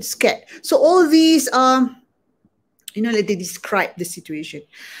action, scared. So all these are, like they describe the situation.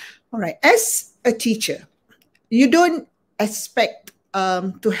 All right, as a teacher, you don't expect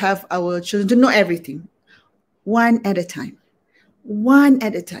to have our children to know everything. One at a time.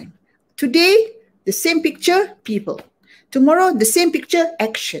 Today, the same picture, people. Tomorrow, the same picture,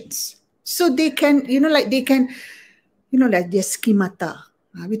 actions. So they can, like their schemata.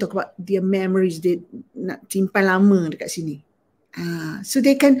 We talk about their memories, they nak simpan lama dekat sini. So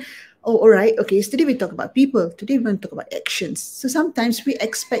they can, oh, all right, okay, yesterday we talk about people, today we're going to talk about actions. So sometimes we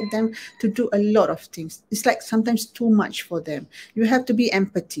expect them to do a lot of things. It's like sometimes too much for them. You have to be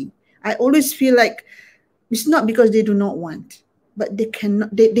empathy. I always feel like it's not because they do not want, but they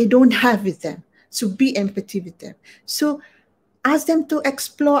cannot, they don't have with them. So be empathy with them. So ask them to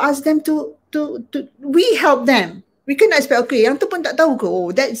explore, ask them to we help them. We cannot expect, okay, yang tu pun tak tahu ke?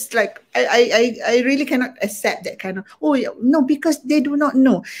 Oh, that's like, I really cannot accept that kind of, oh, yeah, no, because they do not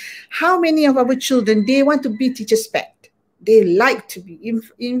know. How many of our children, they want to be teacher's pet. They like to be.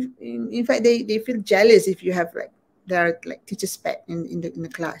 In fact, they feel jealous if you have like, they're like teacher's pet in the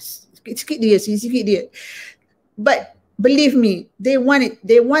class. Sikit dia, sikit dia. But believe me, they want it.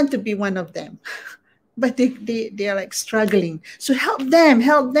 They want to be one of them. But they are like struggling. So help them.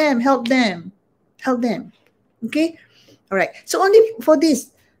 Okay? All right. So only for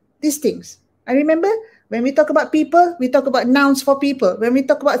these things. I remember when we talk about people, we talk about nouns for people. When we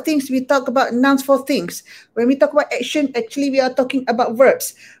talk about things, we talk about nouns for things. When we talk about action, actually we are talking about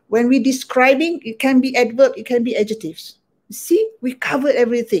verbs. When we're describing, it can be adverb, it can be adjectives. See, we covered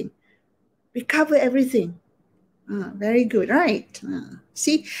everything. Very good, right?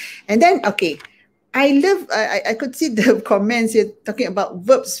 See? And then, okay. I could see the comments here talking about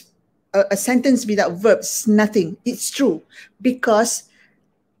verbs. A sentence without verbs, nothing. It's true because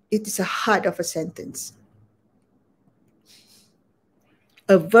it is the heart of a sentence.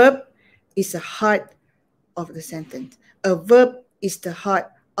 A verb is the heart of the sentence. A verb is the heart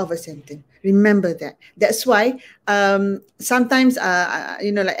of a sentence. Remember that. That's why sometimes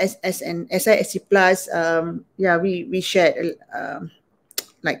you know, like as an SISC plus, yeah, we shared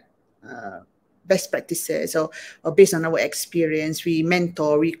like best practices or based on our experience, we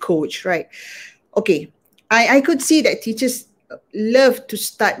mentor, we coach, right? Okay, I could see that teachers love to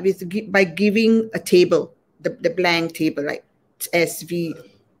start with by giving a table, the blank table, like SV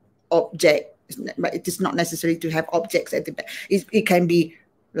object, but it is not necessary to have objects at the back. It can be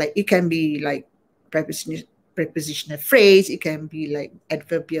like prepositional phrase, it can be like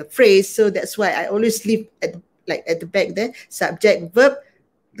adverbial phrase. So that's why I always leave at the back there, subject, verb,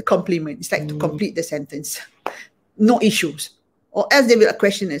 the complement. It's like to complete the sentence. No issues. Or else they will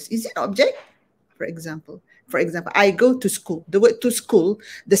question us, is it an object? For example, I go to school. The word to school,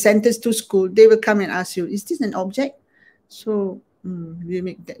 the sentence to school, they will come and ask you, is this an object? So we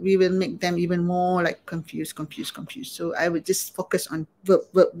will make them even more like confused. So I would just focus on verb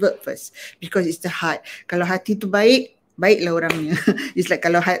first, because it's the heart. Kalau hati tu baik, baiklah orangnya. It's like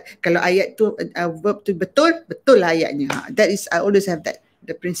kalau ayat tu verb tu betul lah ayatnya. That is, I always have that,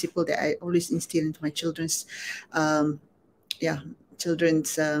 the principle that I always instill into my children's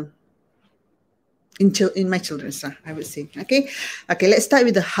in my children's, I would say. Okay, let's start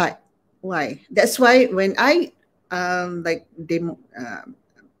with the heart. Why? That's why when I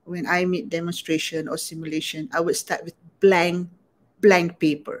when I meet demonstration or simulation, I would start with blank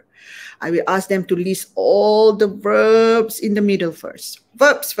paper. I will ask them to list all the verbs in the middle first.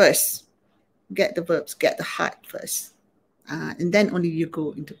 Verbs first. Get the verbs, get the heart first. And then only you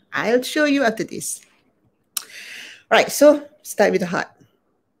go into, I'll show you after this. Right, so start with the heart.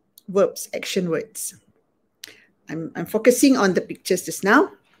 Verbs, action words. I'm focusing on the pictures just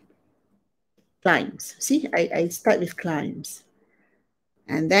now. Climbs. See, I start with climbs.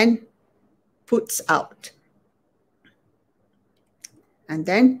 And then puts out. And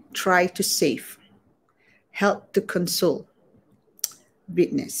then try to save. Help to console.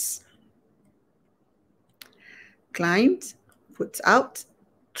 Witness. Climbs, puts out,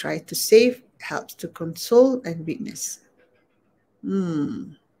 try to save, helps to console, and witness.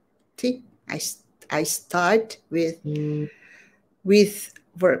 See, I start with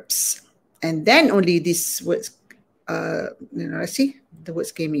verbs, and then only these words. See, the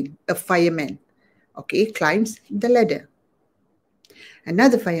words came in. A fireman, okay, climbs the ladder.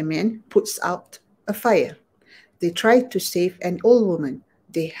 Another fireman puts out a fire. They try to save an old woman.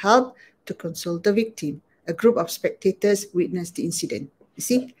 They help to console the victim. A group of spectators witnessed the incident. You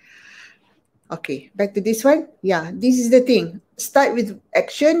see? Okay, back to this one. Yeah, this is the thing. Start with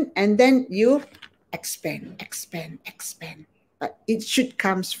action and then you expand. But it should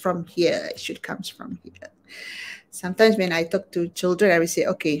come from here. Sometimes when I talk to children, I will say,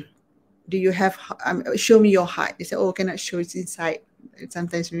 okay, do you have, show me your heart. They say, oh, cannot show, it's inside.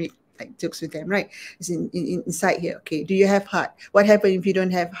 Sometimes we make like jokes with them, right? It's inside here. Okay, do you have heart? What happens if you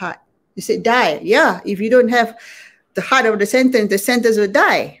don't have heart? You say die. Yeah, if you don't have the heart of the sentence will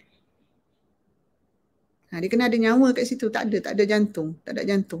die. Dia kena ada nyawa kat situ. Tak ada jantung.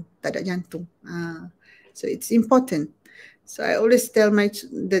 So it's important. So I always tell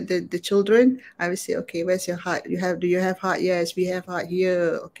the children, I will say, okay, where's your heart? Do you have heart? Yes, we have heart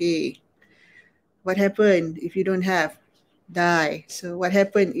here. Okay. What happened if you don't have? Die. So what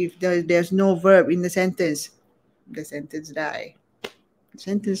happened if there's no verb in the sentence? The sentence die. The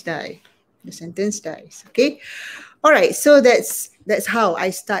sentence die. The sentence dies. Okay. All right. So that's how I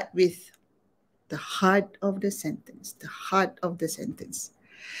start with the heart of the sentence. The heart of the sentence.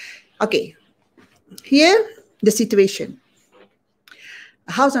 Okay. Here, the situation.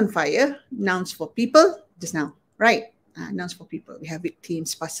 A house on fire, nouns for people, just now, right? Nouns for people. We have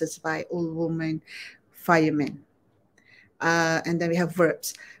victims, passers-by, old woman, firemen. And then we have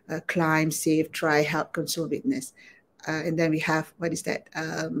verbs, climb, save, try, help, console, witness. And then we have, what is that?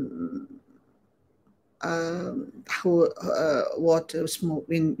 Water, smoke,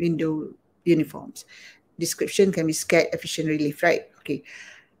 window, uniforms. Description can be scared, efficient, relief, right? Okay.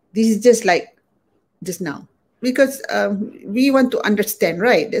 This is just like just now. Because we want to understand,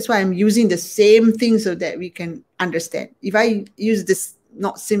 right? That's why I'm using the same thing so that we can understand. If I use this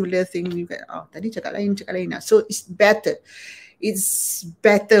not similar thing, you get, oh, tadi cakap lain. So it's better. It's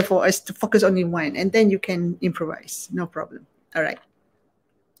better for us to focus only one, and then you can improvise. No problem. All right.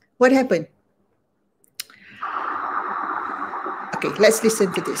 What happened? Okay, let's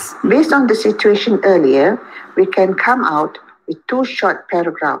listen to this. Based on the situation earlier, we can come out with 2 short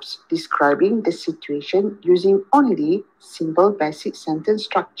paragraphs describing the situation using only simple basic sentence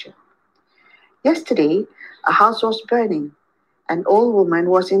structure. Yesterday, a house was burning. An old woman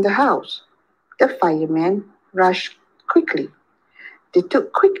was in the house. The firemen rushed quickly. They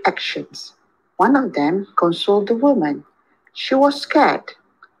took quick actions. One of them consoled the woman. She was scared.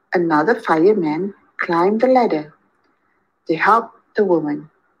 Another fireman climbed the ladder. They helped the woman.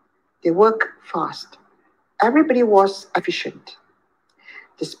 They worked fast. Everybody was efficient.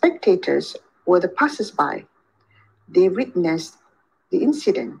 The spectators were the passers-by. They witnessed the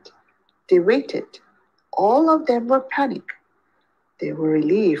incident. They waited. All of them were panicked. They were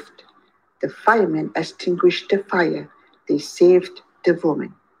relieved. The firemen extinguished the fire. They saved the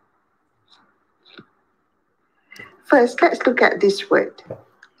woman. First, let's look at this word,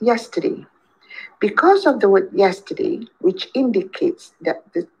 yesterday. Because of the word yesterday, which indicates that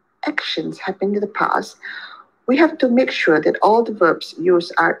the actions happened in the past, we have to make sure that all the verbs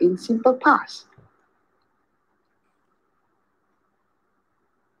used are in simple past.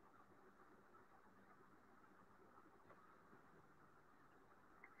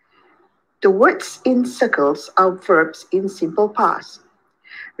 The words in circles are verbs in simple past.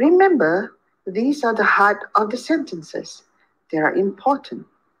 Remember, these are the heart of the sentences. They are important.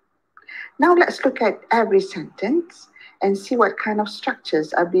 Now let's look at every sentence and see what kind of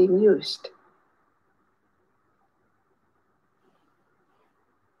structures are being used.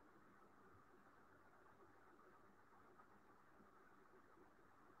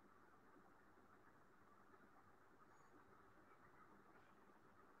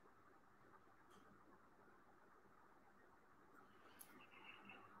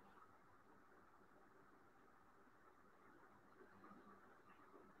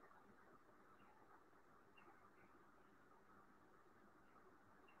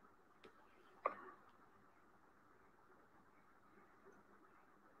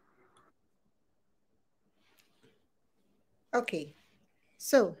 Okay,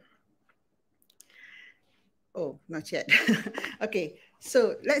 so, oh, not yet. Okay,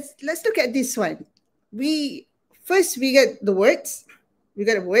 so let's look at this one. First we get the words,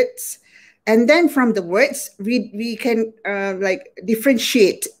 and then from the words we can like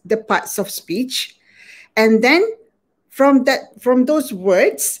differentiate the parts of speech, and then from those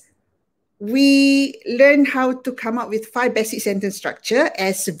words we learn how to come up with 5 basic sentence structure: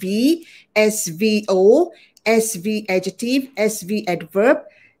 SV, SVO, SV adjective, SV adverb,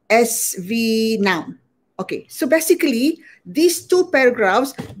 SV noun. Okay, so basically these 2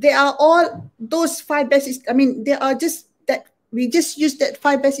 paragraphs, they are all those 5 basic, I mean, they are just that we just use that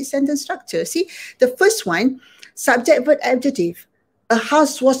 5 basic sentence structure. See, the first one, subject, verb, adjective. A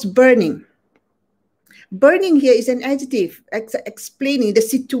house was burning. Burning here is an adjective explaining the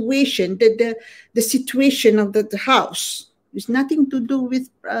situation, the situation of the house. It's nothing to do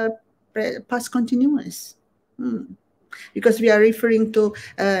with past continuous, because we are referring to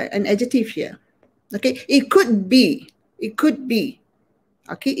an adjective here. Okay, it could be.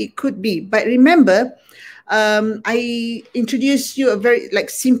 Okay, it could be. But remember, I introduced you a very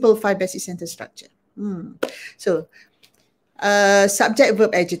simple 5 basic sentence structure. So, subject,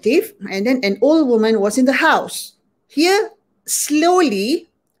 verb, adjective, and then an old woman was in the house. Here, slowly,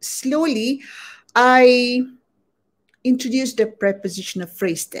 I introduced the prepositional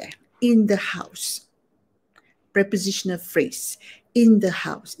phrase there, in the house. prepositional phrase in the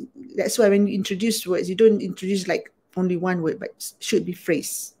house. That's why when you introduce words, you don't introduce like only one word, but should be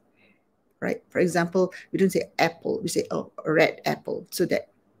phrase, right? For example, we don't say apple, we say, oh, a red apple. So that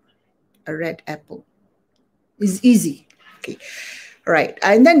a red apple is easy. Okay, right.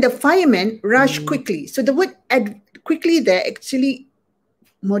 And then the firemen rush quickly. So the word quickly there actually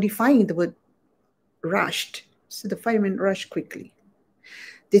modifying the word rushed. So the firemen rushed quickly.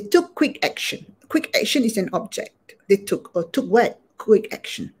 They took quick action. Quick action is an object. They took what? Quick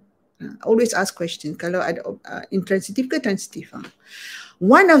action. Always ask questions. Kalau ada intransitive ke transitive.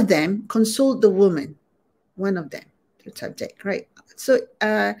 One of them consoled the woman. One of them, the subject, right? So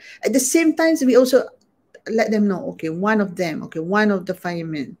at the same time, we also let them know, okay, one of them, okay, one of the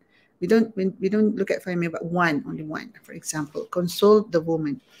firemen. We don't look at firemen, but one, only one. For example, console the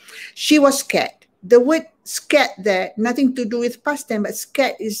woman. She was scared. The word scared there, nothing to do with past tense, but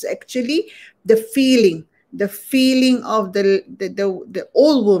scared is actually the feeling of the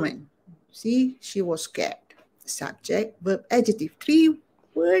old woman. See, she was scared. Subject, verb, adjective. 3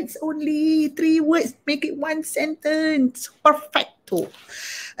 words only. 3 words, make it one sentence. Perfecto.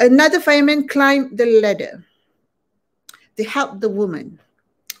 Another fireman climbed the ladder. They helped the woman.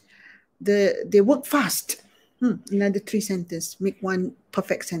 They work fast. Another 3 sentences make one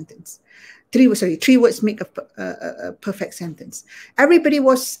perfect sentence. 3 words make a perfect sentence. Everybody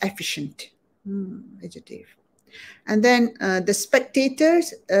was efficient. Adjective. And then the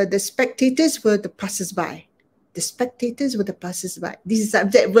spectators were the passers-by. The spectators were the passers-by. This is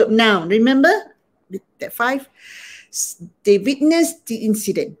subject, verb, noun. Remember that 5? They witnessed the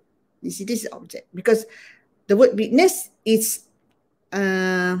incident. This is object, because the word witness is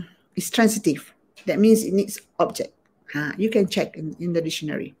transitive. That means it needs object. You can check in the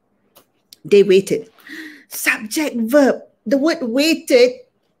dictionary. They waited. Subject, verb. The word waited.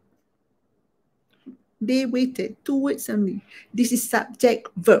 They waited. 2 words only. This is subject,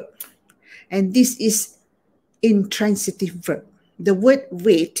 verb. And this is intransitive verb. The word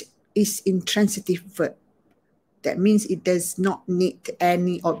wait is intransitive verb. That means it does not need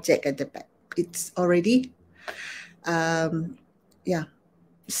any object at the back. It's already, it's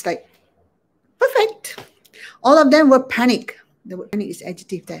like perfect. All of them were panic. The word panic is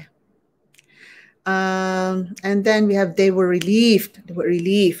adjective there. And then we have they were relieved. The word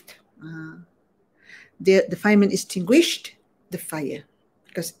relieved. The fireman extinguished the fire,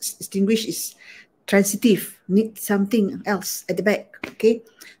 because extinguish is transitive, need something else at the back. Okay,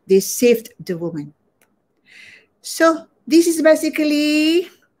 they saved the woman. So this is basically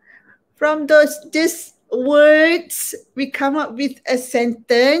from these words we come up with a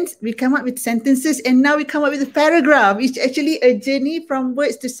sentence. We come up with sentences, and now we come up with a paragraph. It's actually a journey from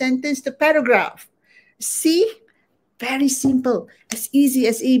words to sentence to paragraph. See, very simple, as easy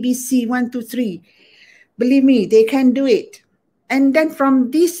as ABC 1, 2, 3. Believe me, they can do it. And then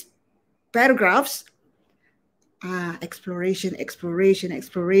from these paragraphs, exploration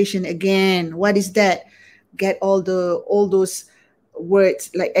again. What is that? Get all those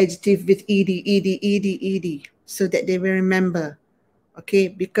words like adjective with ed, so that they will remember. Okay,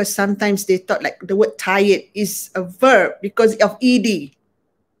 because sometimes they thought like the word tired is a verb because of ed.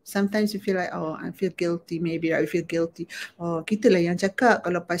 Sometimes you feel like, oh, I feel guilty. Maybe I feel guilty. Oh, kita lah yang cakap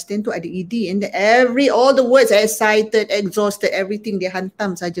kalau past tense tu ada ed, and then all the words excited, exhausted, everything dia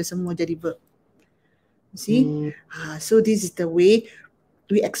hantam saja semua jadi verb. See? So this is the way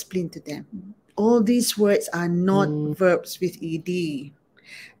we explain to them. All these words are not verbs with ed,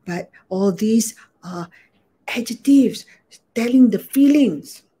 but all these are adjectives telling the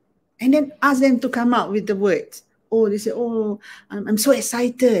feelings. And then ask them to come out with the words. Oh, they say, oh, I'm so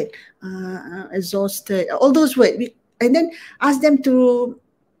excited, exhausted, all those words. And then ask them to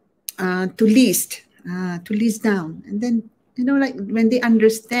list down. And then, you know, like when they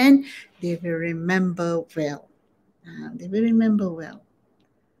understand, they will remember well.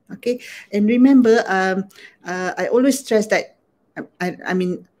 Okay, and remember, I always stress that, I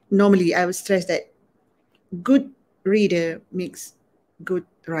mean, normally I would stress that good reader makes good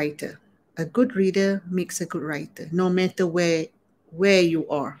writer. A good reader makes a good writer, no matter where you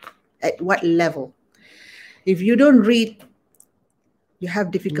are, at what level. If you don't read, you have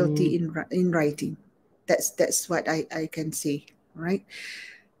difficulty in writing. That's what I can say, right?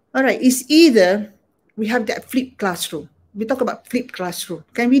 All right, it's either we have that flipped classroom. We talk about flipped classroom.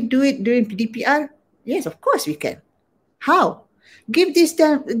 Can we do it during DPR? Yes, of course we can. How? Give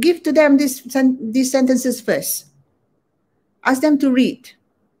to them these sentences first. Ask them to read.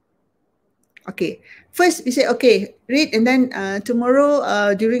 Okay, first we say, okay, read, and then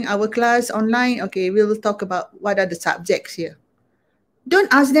tomorrow during our class online, okay, we will talk about what are the subjects here.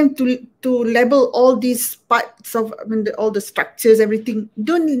 Don't ask them to label all these parts of, all the structures, everything.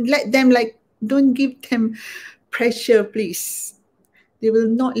 Don't let them don't give them pressure, please. They will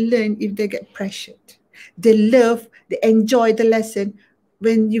not learn if they get pressured. They enjoy the lesson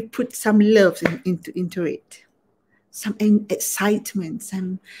when you put some love into it, some excitement,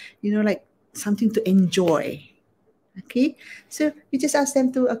 some, like something to enjoy. Okay, so you just ask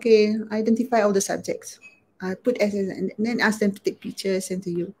them to, identify all the subjects, put essence, and then ask them to take pictures, send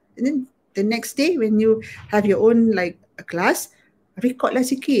to you. And then the next day when you have your own a class, record lah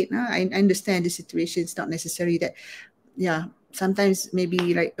sikit. I understand the situation. It's not necessary that, sometimes maybe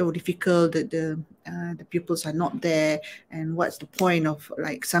difficult that the pupils are not there, and what's the point of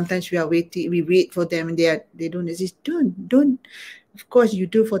sometimes we wait for them and they don't exist. Don't. Of course you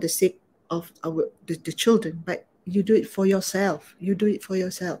do for the sake of the children, but you do it for yourself.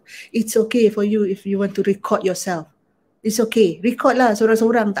 It's okay for you if you want to record yourself. It's okay. Record lah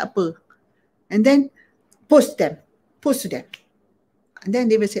seorang-seorang, tak apa. And then post to them. And then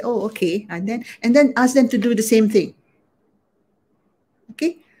they will say, oh, okay. And then ask them to do the same thing.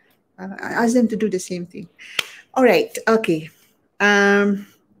 Okay? Ask them to do the same thing. All right. Okay.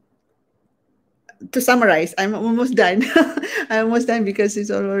 To summarize, I'm almost done. I'm almost done because it's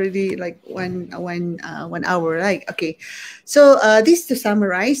already one hour, right? Okay. So this to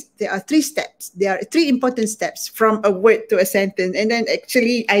summarize, there are 3 steps. There are 3 important steps from a word to a sentence. And then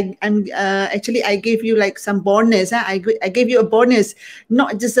actually, I gave you some bonus. I gave you a bonus,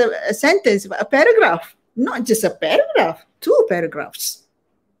 not just a sentence, but a paragraph. Not just a paragraph, 2 paragraphs.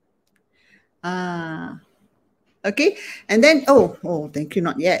 Okay, and then, oh, thank you,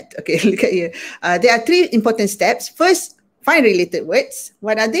 not yet. Okay, look at here. There are 3 important steps. First, find related words.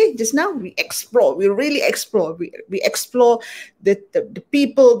 What are they? Just now, we explore. We really explore. We explore the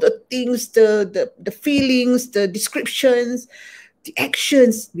people, the things, the feelings, the descriptions, the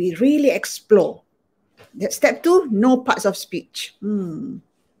actions. We really explore. Step 2, know parts of speech.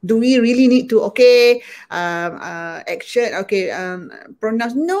 Do we really need to, action,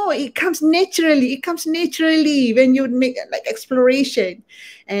 pronouns? No, it comes naturally. It comes naturally when you make exploration.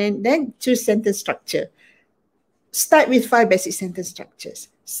 And then choose sentence structure. Start with 5 basic sentence structures.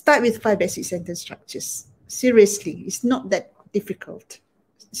 Seriously, it's not that difficult.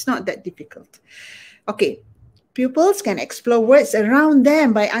 Okay, pupils can explore words around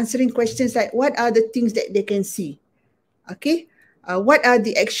them by answering questions like, what are the things that they can see? Okay. What are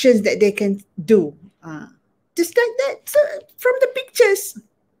the actions that they can do? Just like that, from the pictures.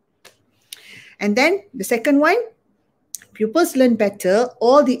 And then the second one, pupils learn better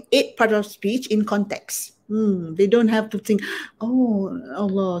all the 8 parts of speech in context. They don't have to think, oh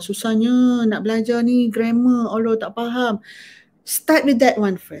Allah, susahnya nak belajar ni grammar, Allah tak faham. Start with that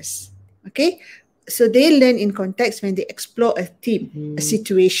one first. Okay, so they learn in context when they explore a theme, a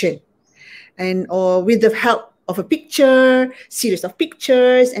situation, or with the help of a picture, series of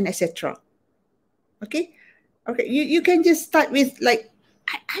pictures, and etc. Okay, you can just start with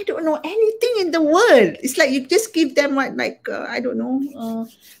I don't know anything in the world. It's you just give them I don't know.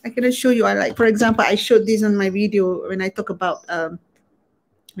 I cannot show you. For example, I showed this on my video when I talk about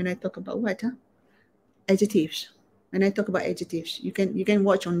what? Adjectives. When I talk about adjectives, you can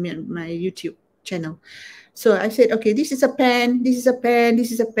watch on my YouTube channel. So I said, okay, this is a pen, this is a pen,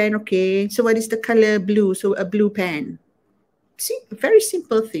 this is a pen. Okay, so what is the color? Blue. So a blue pen. See, a very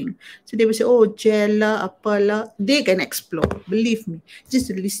simple thing. So they will say, oh, gel lah, apalah. They can explore. Believe me,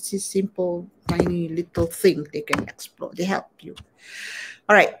 just a simple, tiny little thing they can explore. They help you.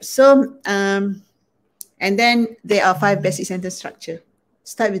 All right. So and then there are 5 basic sentence structure.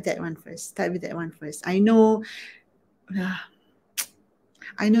 Start with that one first. I know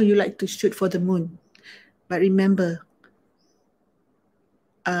you like to shoot for the moon. But remember,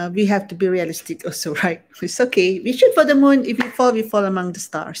 we have to be realistic also, right? It's okay. We shoot for the moon. If we fall among the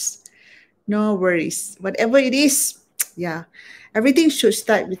stars. No worries. Whatever it is, everything should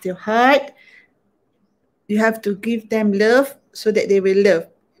start with your heart. You have to give them love so that they will love.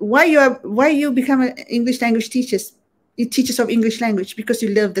 Why you become an English language teachers of English language? Because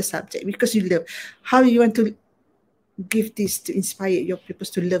you love the subject. Because you love how you want to give this to inspire your pupils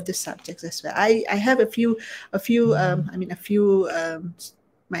to love the subjects as well. I have a few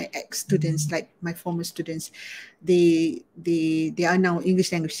my ex-students, my former students, they are now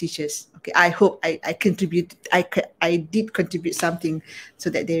English language teachers. Okay, I hope I did contribute something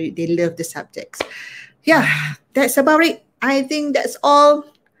so that they love the subjects. Yeah, that's about it. I think that's all.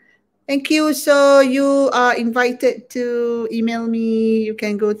 Thank you. So you are invited to email me. You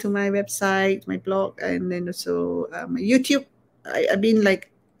can go to my website, my blog, and then also my YouTube. I've been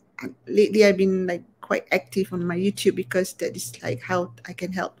lately I've been quite active on my YouTube because that is like how I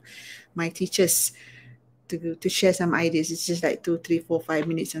can help my teachers to share some ideas. It's just like 2, 3, 4,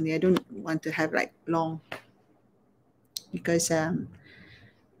 5 minutes only. I don't want to have like long because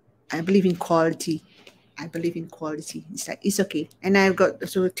I believe in quality. I believe in quality. It's like, it's okay. And I've got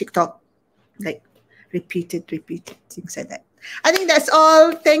also TikTok, like repeated things like that. I think that's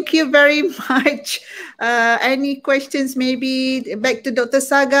all. Thank you very much. Any questions maybe? Back to Dr.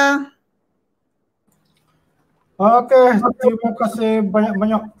 Saga. Okey, terima kasih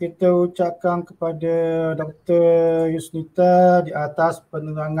banyak-banyak kita ucapkan kepada Dr. Yusnita di atas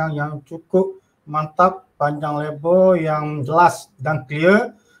penerangan yang cukup mantap, panjang lebar, yang jelas dan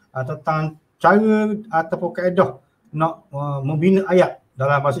clear tentang cara ataupun kaedah nak membina ayat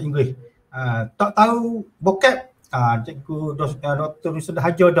dalam bahasa Inggeris. Tak tahu vocab, Cikgu Dr. Yusnita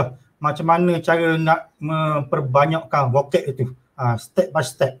hajar dah macam mana cara nak memperbanyakkan vocab itu, step by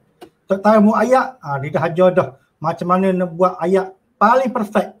step. Tak tahu ayat, dia dah hajar dah macam mana nak buat ayat paling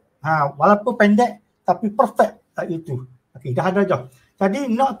perfect. Walaupun pendek tapi perfect itu. Okey, dah ada je. Jadi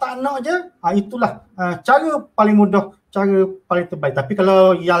nak tak nak je, itulah cara paling mudah, cara paling terbaik. Tapi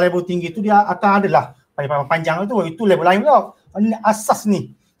kalau yang level tinggi tu dia akan adalah panjang itu level lain pula. Ini asas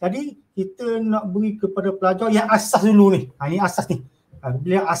ni. Jadi kita nak beri kepada pelajar yang asas dulu ni. Ini asas ni.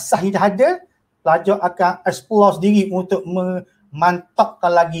 Bila asas ni dah ada, pelajar akan explore sendiri untuk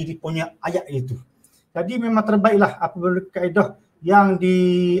memantapkan lagi dia punya ayat itu. Jadi memang terbaiklah apabila kaedah yang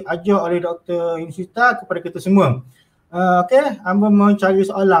diajar oleh Dr. Yusnita kepada kita semua. Okey, hamba mencari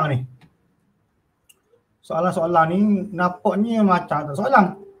soalan ni. Soalan-soalan ni nampaknya macam tak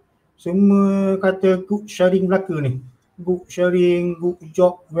soalan. Semua kata good sharing belaka ni. Good sharing, good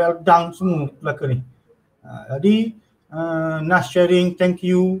job, well done semua belaka ni. Jadi nice sharing, thank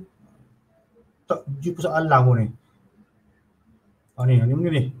you. Tak jumpa soalan pun ni. Ni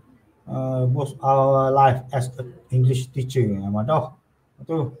benda ni. Was our life as an English teacher. Madah.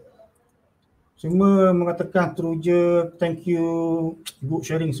 Betul. Semua mengatakan teruja, thank you, good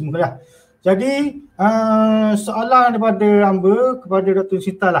sharing semua lah. Jadi soalan daripada hamba kepada Dr.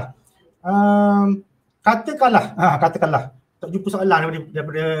 Yusnita lah. Katakanlah tak jumpa soalan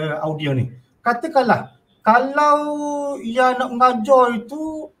daripada audio ni. Katakanlah kalau yang nak mengajar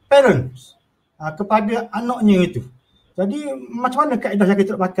itu parents kepada anaknya itu. Jadi macam mana kaedah yang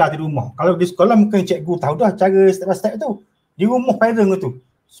kita nak pakai di rumah? Kalau di sekolah mungkin cikgu tahu dah cara step by step tu. Di rumah parent itu.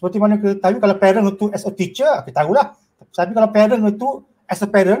 Seperti mana kita tahu kalau parent itu as a teacher, kita tahulah. Tapi kalau parent itu as a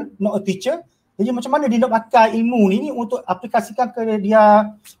parent, not a teacher, jadi macam mana dia nak pakai ilmu ni untuk aplikasikan ke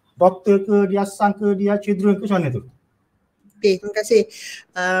dia daughter ke, dia son ke, dia children ke, macam mana tu? Okay, terima kasih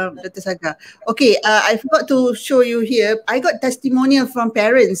Dr. Saga. Okay, I forgot to show you here. I got testimonial from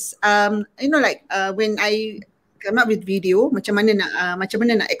parents. Like when I come up with video, macam mana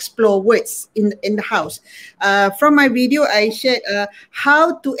nak explore words in the house. From my video, I shared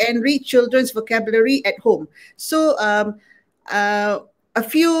how to enrich children's vocabulary at home. So a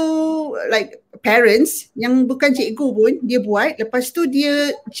few like parents yang bukan cikgu pun dia buat, lepas tu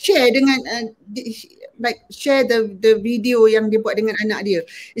dia share dengan share the video yang dia buat dengan anak dia.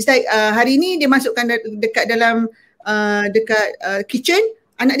 It's like hari ni dia masukkan dekat dalam kitchen,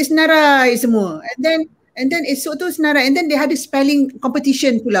 anak dia senarai semua, and then esok tu senarai, and then they had a spelling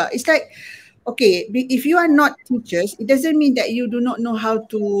competition pula. It's like, okay, if you are not teachers, it doesn't mean that you do not know how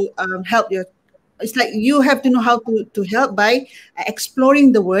to help your. It's like you have to know how to help by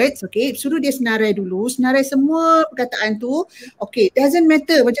exploring the words. Okay, suruh dia senarai dulu, senarai semua perkataan tu. Okay, doesn't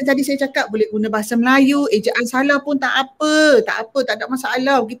matter. Macam tadi saya cakap, boleh guna bahasa Melayu, ejaan salah pun tak ada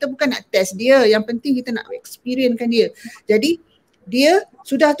masalah. Kita bukan nak test dia, yang penting kita nak experiencekan dia. Jadi dia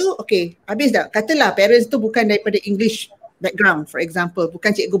sudah tu, okay, habis dah. Katalah parents tu bukan daripada English background, for example,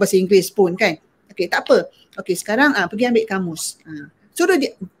 bukan cikgu bahasa Inggeris pun kan. Okay, tak apa. Okay, sekarang pergi ambil kamus. Suruh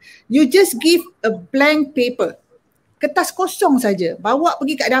dia, you just give a blank paper, kertas kosong saja, bawa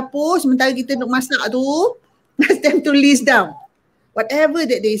pergi kat dapur sementara kita duk masak tu, ask them to list down whatever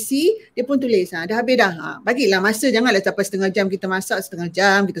that they see, dia pun tulis. Dah habis dah. Bagilah masa, janganlah sampai setengah jam kita masak, setengah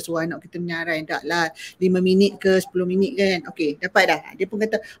jam kita suruh anak kita menyarai. Tak lah, 5 minit ke 10 minit kan. Okey, dapat dah. Dia pun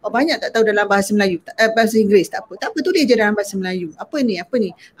kata, oh banyak tak tahu dalam bahasa Melayu, bahasa Inggeris. Tak apa, tulis je dalam bahasa Melayu. Apa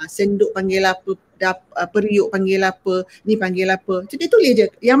ni? Senduk panggil apa, periuk panggil apa, ni panggil apa. Jadi dia tulis je.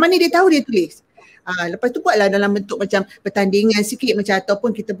 Yang mana dia tahu dia tulis. Lepas tu buatlah dalam bentuk macam pertandingan sikit, macam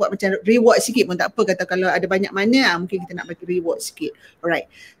ataupun kita buat macam reward sikit pun tak apa. Kata kalau ada banyak mana, mungkin kita nak bagi reward sikit. Alright.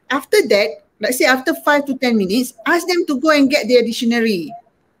 After that, let's say after 5 to 10 minutes, ask them to go and get their dictionary.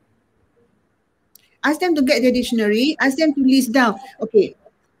 Ask them to get their dictionary, ask them to list down. Okay,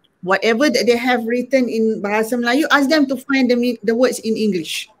 whatever that they have written in bahasa Melayu, ask them to find the words in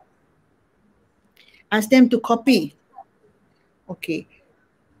English. Ask them to copy. Okay.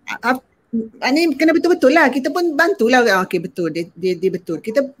 Ini kena betul-betul lah. Kita pun bantulah. Okay, betul. Dia betul.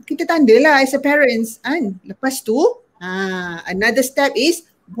 Kita tandalah as a parents. Kan? Lepas tu, another step is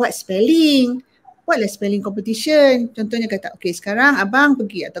buat spelling. Buatlah spelling competition. Contohnya kata, okay, sekarang abang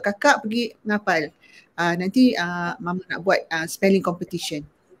pergi atau kakak pergi ngapal. Nanti mama nak buat spelling competition.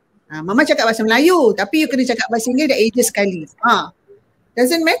 Mama cakap bahasa Melayu, tapi you kena cakap bahasa Inggeris dah aja sekali.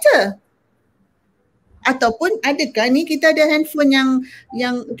 Doesn't matter. Ataupun adakah ni kita ada handphone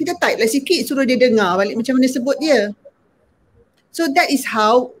yang kita type lah sikit suruh dia dengar balik macam mana sebut dia. So that is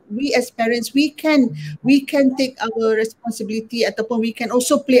how we as parents we can take our responsibility ataupun we can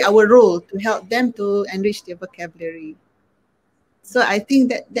also play our role to help them to enrich their vocabulary. So I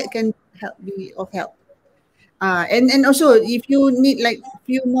think that can be of help. And also if you need like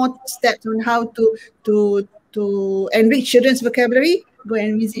few more steps on how to enrich children's vocabulary, go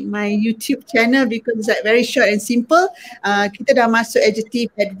and visit my YouTube channel because it's like very short and simple. Kita dah masuk adjective,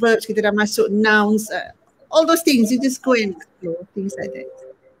 adverbs, kita dah masuk nouns, all those things. You just go and explore things like that.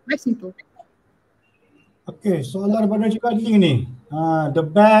 Very simple. Okay, soalan daripada Cik Adli ni. The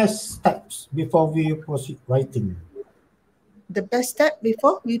best steps before we proceed writing. The best step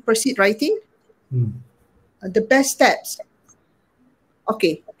before we proceed writing? The best steps.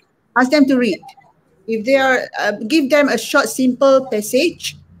 Okay, ask them to read. If they are, give them a short simple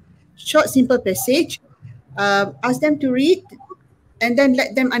passage. Ask them to read and then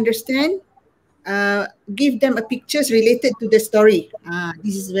let them understand. Give them a pictures related to the story.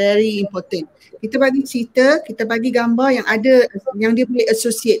 This is very important. Kita bagi cerita, kita bagi gambar yang ada, yang dia boleh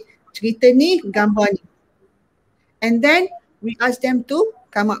associate. Cerita ni, gambar ni. And then we ask them to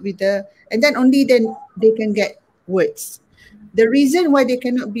come up with and then only then they can get words. The reason why they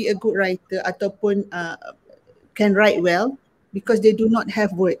cannot be a good writer ataupun can write well because they do not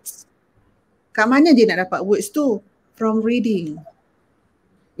have words. Kat mana dia nak dapat words tu? From reading.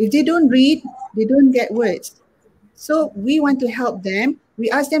 If they don't read, they don't get words. So we want to help them.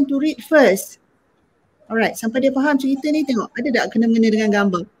 We ask them to read first. Alright, sampai dia faham cerita ni, tengok ada tak kena-mengena dengan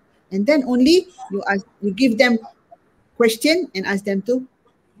gambar. And then only you give them question and ask them to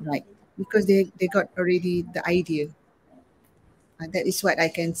write because they got already the idea. That is what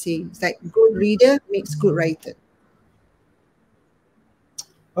I can say. It's like good reader makes good writer.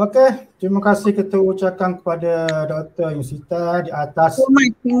 Okay, terima kasih kita ucapkan kepada Dr. Yusita di atas.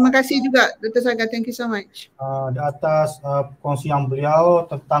 Terima kasih juga Dr. Saga, thank you so much. Di atas perkongsian beliau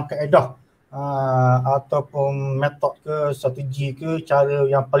tentang kaedah ataupun metod ke, strategi ke, cara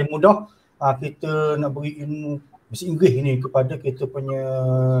yang paling mudah kita nak beri ilmu bahasa Inggeris ini kepada kita punya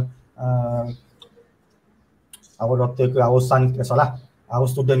our daughter ke, our son, tak salah, our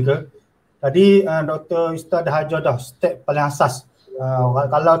student ke. Tadi Dr. Yusita dah ajar dah step paling asas.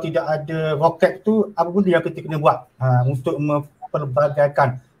 Kalau tidak ada vocab tu, apa benda yang kita kena buat untuk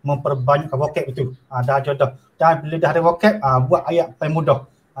memperbagaikan, memperbanyakkan vocab itu. Dah ajar dah. Dan bila dah ada vocab, buat ayat paling mudah.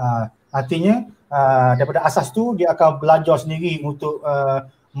 Artinya daripada asas tu dia akan belajar sendiri untuk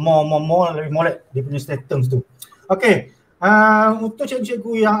more lebih molek dia punya terms tu. Okey, untuk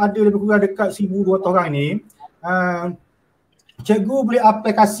cikgu-cikgu yang ada lebih kurang dekat 1,200 orang ni, cikgu boleh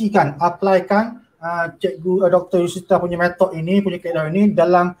applykan cikgu Dr. Yusita punya metod ini, punya kaedah ini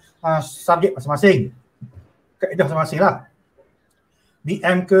dalam subjek masing-masing. Kaedah masing-masing lah.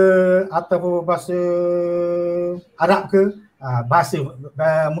 BM ke ataupun bahasa Arab ke,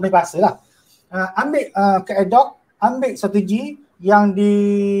 mudah bahasa lah. Ambil kaedah, ambil strategi yang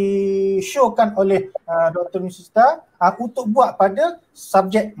di-showkan oleh Dr. Yusita untuk buat pada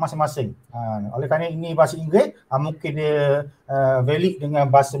subjek masing-masing. Oleh kerana ini bahasa Inggeris, mungkin dia valid dengan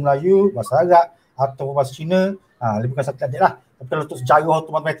bahasa Melayu, bahasa Arab atau bahasa Cina, lebih kurang satu adik lah. Tapi kalau untuk sejarah atau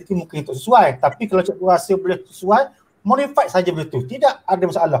matematik mungkin untuk sesuai. Tapi kalau cikgu rasa boleh sesuai, modify saja benda tu. Tidak ada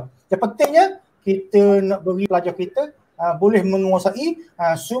masalah. Yang pentingnya kita nak beri pelajar kita boleh menguasai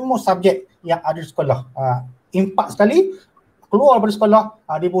semua subjek yang ada di sekolah. Impak sekali, keluar daripada sekolah,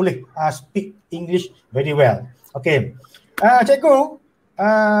 dia boleh speak English very well. Okay. Cikgu,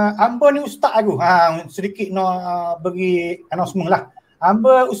 Amba ni ustaz aku. Sedikit nak bagi announcement lah.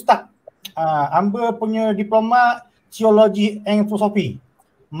 Amba ustaz. Amba punya diploma Theology and Philosophy.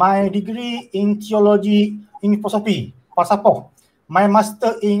 My degree in Theology in Philosophy, Falsafah. My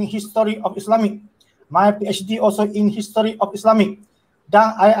master in History of Islamic. My PhD also in History of Islamic.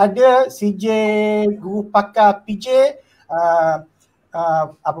 Dan I ada SIJIL guru pakar PJ,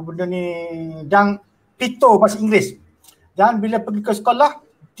 apa benda ni, dan pito bahasa Inggeris. Dan bila pergi ke sekolah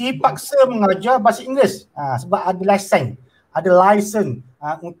dipaksa mengajar bahasa Inggeris sebab ada license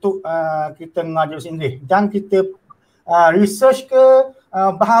untuk kita mengajar bahasa Inggeris. Dan kita research ke,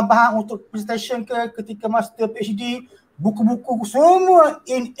 bahan-bahan untuk presentation ketika master PhD, buku-buku semua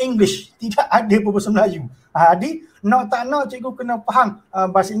in English, tidak ada berbahasa Melayu. Jadi nak tak nak cikgu kena faham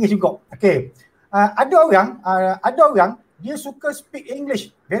bahasa Inggeris juga. Okay. Ada orang dia suka speak English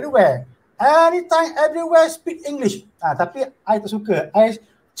very well. Anytime, everywhere speak English. Tapi I tak suka.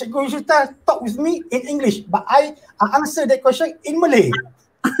 Cikgu Yusita talk with me in English, but I answer that question in Malay.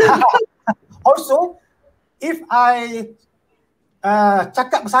 Also, if I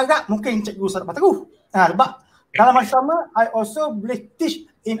cakap bahasa Arab, mungkin cikgu tak dapat tahu. Sebab dalam masa sama, I also boleh teach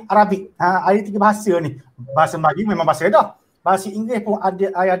in Arabic. Ada 3 bahasa ni. Bahasa Melayu memang bahasa dah. Bahasa Inggeris pun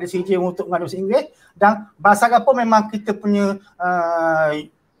ada SIJIL untuk mengajar bahasa Inggeris, dan bahasa Arab pun memang kita punya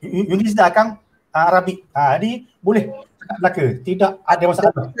Universitas kan Arabic. Jadi boleh cakap Melaka, tidak ada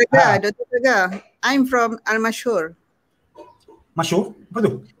masalah. Dr. Saga, I'm from Al-Mashhur. Masyhur? Apa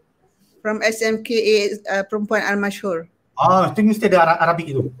tu? From SMKA Perempuan Al-Mashhur. Itu mesti ada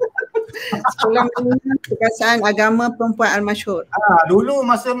Arabic itu. Sekolah Menengah Kebangsaan Agama Perempuan Al-Mashhur. Dulu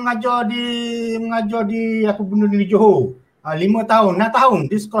masa mengajar di apa benda di Johor. 5 tahun, 6 tahun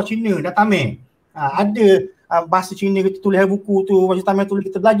di sekolah Cina, dah tamil. Ada bahasa Cina kita tulis buku tu, bahasa tamil tulis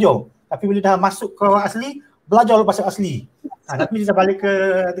kita belajar. Tapi bila dah masuk ke orang asli, belajar bahasa asli. Tapi bila balik ke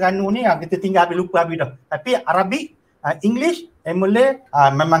Terengganu ni, kita tinggal habis lupa habis dah. Tapi Arabic, English, Malay,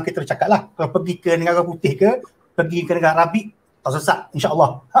 memang kita cakap lah. Kalau pergi ke negara putih ke, pergi ke negara Arabic, tak sesat,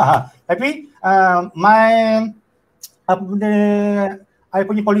 insyaAllah. Tapi apa benda, I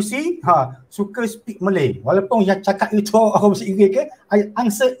punya polisi suka speak Malay. Walaupun yang cakap itu orang bahasa Inggeris ke, I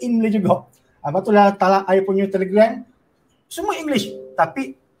answer in Malay juga. Lepas tu lah I punya Telegram semua English,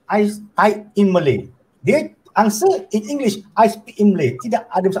 tapi I type in Malay. Dia answer in English, I speak in Malay.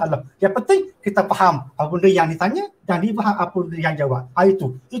 Tidak ada masalah. Yang penting kita faham apa benda yang ditanya dan dia faham apa benda yang jawab.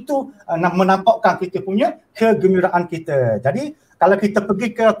 Itu menampakkan kita punya kegembiraan kita. Jadi kalau kita pergi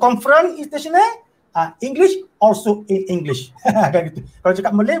ke conference international, English also in English. Gitu. Kalau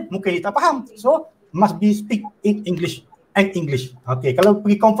cakap Malay mungkin dia tak faham. So must be speak in English and English. Okay, kalau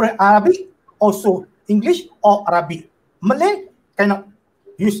pergi conference Arabic also English or Arabic. Malay cannot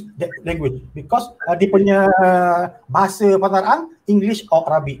use that language because dia punya bahasa perkataan English or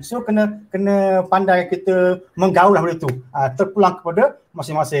Arabic. So kena pandai kita menggaul lah benda tu. Terpulang kepada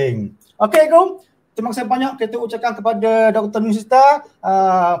masing-masing. Okay, go. Terima kasih banyak kita ucapkan kepada Dr. Nusita,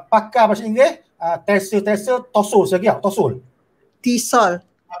 pakar bahasa Inggeris, Tessa Tosul saya kira, Tosul. Tisol.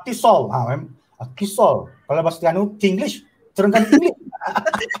 Tisol. Kalau bahasa Terengganu, Tinglish. Terengganu English.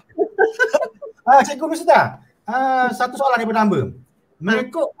 Cikgu Nusita, satu soalan daripada hamba.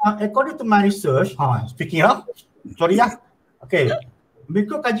 Mengikut, according to my research, speaking of, sorry ya. Okay.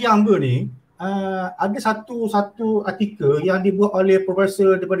 Mengikut kajian hamba ni, ada satu artikel yang dibuat oleh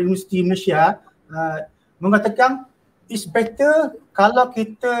profesor daripada Universiti Malaysia, mengatakan it's better kalau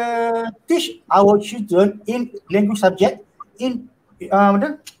kita teach our children in language subject in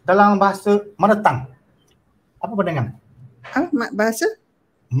dalam bahasa mother tongue. Apa pandangan? Bahasa?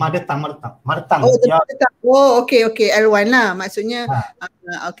 Mother tongue. Ya. Okay. L1 lah maksudnya.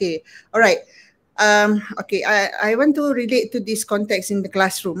 Okay. Alright. Okay. I want to relate to this context in the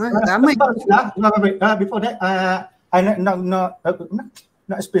classroom. Ramai. Before that, I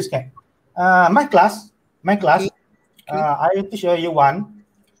not explain sikit. My class, okay. I teach year 1.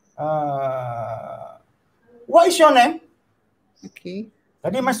 What is your name? Okay.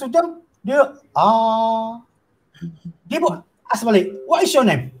 Jadi my student dia buat ask balik. What is your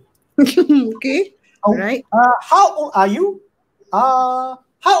name? Okay. Alright. How old are you?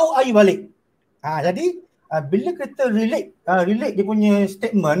 How old are you balik? Jadi bila kita relate dia punya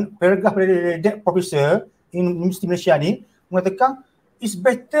statement, paragraph dari that professor in Universiti Malaysia ni mengatakan it's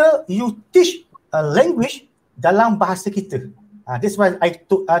better you teach a language dalam bahasa kita. That's why I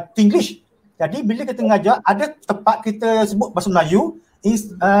took English. Jadi bila kita mengajar, ada tempat kita sebut bahasa Melayu,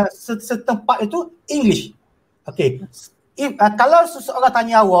 setempat itu English. Okay. Kalau seseorang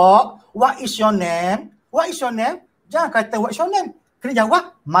tanya awak, what is your name? Jangan kata what is your name. Kena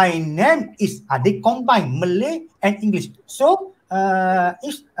jawab, my name is. They combine Malay and English. So,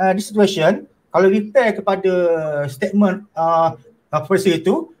 this situation, kalau repair kepada statement profesor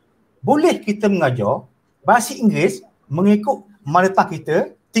itu, boleh kita mengajar bahasa Inggeris mengikut mother tongue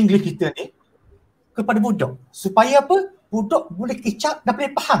kita, English kita ni, kepada budak. Supaya apa? Budak boleh kecap dan boleh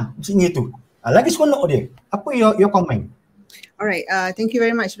faham bahasa Inggeris itu. Lagi seronok dia. Apa your comment? Alright, thank you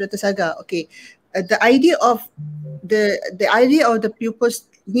very much, Dr. Saga. Okay, the idea of the pupils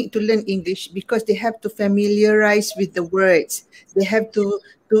need to learn English because they have to familiarize with the words. They have to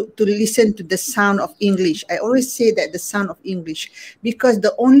listen to the sound of English. I always say that the sound of English, because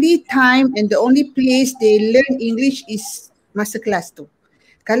the only time and the only place they learn English is masa kelas tu.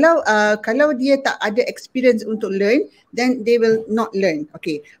 Kalau dia tak ada experience untuk learn, then they will not learn.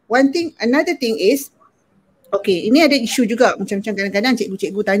 Okay. Another thing is, okay, ini ada isu juga. Macam kadang-kadang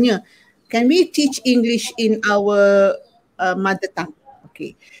cikgu-cikgu tanya, can we teach English in our mother tongue?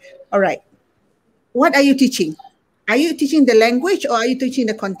 Okay. Alright. What are you teaching? Are you teaching the language or are you teaching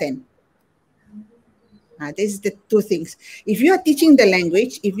the content? This is the two things. If you are teaching the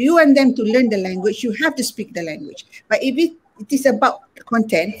language, if you want them to learn the language, you have to speak the language. But if it is about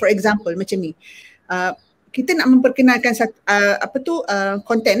content, for example, macam ni, kita nak memperkenalkan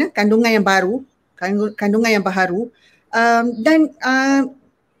content, kandungan yang baru, dan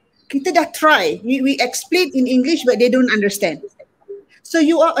kita dah try, we explain in English but they don't understand. So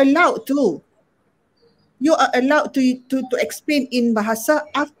you are allowed to explain in bahasa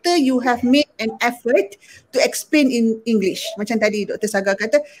after you have made an effort to explain in English. Macam tadi Dr. Sagar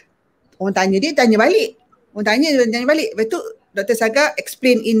kata, orang tanya dia tanya balik. Orang tanya balik. Lepas tu Dr. Sagar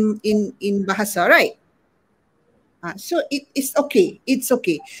explain in bahasa, right? So it's okay. It's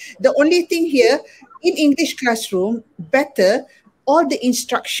okay. The only thing here in English classroom, better all the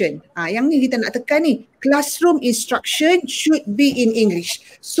instruction. Yang ni kita nak tekan ni. Classroom instruction should be in English.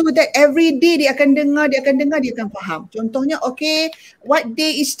 So that every day dia akan dengar, dia akan faham. Contohnya, okay, what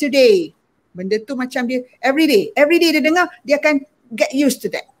day is today? Benda tu macam dia, every day dia dengar, dia akan get used to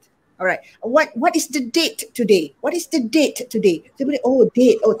that. Alright, what is the date today? What is the date today? Dia boleh,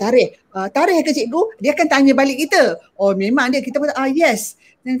 date, tarikh. Tarikh ke cikgu? Dia akan tanya balik kita. Memang dia, kita pun yes.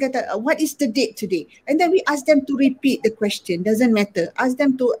 Then kata, what is the date today? And then we ask them to repeat the question. Doesn't matter. Ask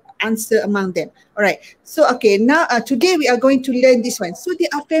them to answer among them. Alright. So okay, now today we are going to learn this one. So they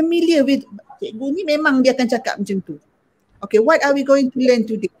are familiar with, cikgu ni memang dia akan cakap macam tu. Okay, what are we going to learn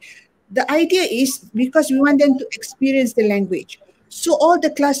today? The idea is because we want them to experience the language. So all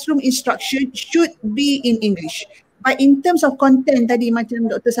the classroom instruction should be in English. But in terms of content tadi macam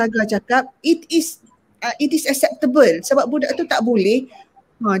Dr. Sagar cakap, it is acceptable sebab budak tu tak boleh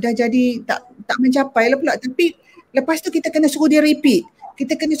dah jadi tak mencapai lah pula, tapi lepas tu kita kena suruh dia repeat.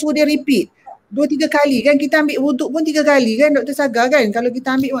 2-3 kali kan, kita ambil wuduk pun 3 kali kan Dr. Sagar kan. Kalau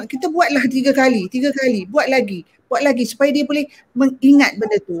kita ambil, kita buatlah 3 kali, buat lagi supaya dia boleh mengingat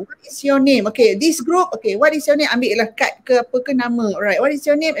benda tu. What is your name? Okay, this group, okay, what is your name? Ambil lah kad ke apa ke nama. Alright, what is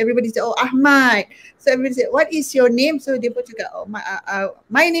your name? Everybody say, Ahmad. So everybody say, what is your name? So dia pun cakap,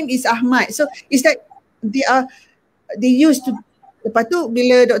 my name is Ahmad. So it's like they used to. Lepas tu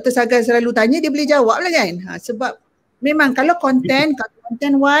bila Dr. Sagar selalu tanya, dia boleh jawab lah kan. Sebab memang kalau content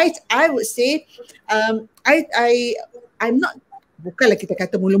wise, I would say I'm not, bukanlah kita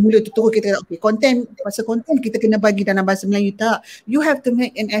kata mula-mula tu terus kita kata okay, pasal content kita kena bagi dalam bahasa Melayu, tak. You have to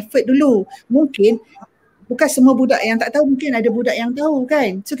make an effort dulu. Mungkin bukan semua budak yang tak tahu, mungkin ada budak yang tahu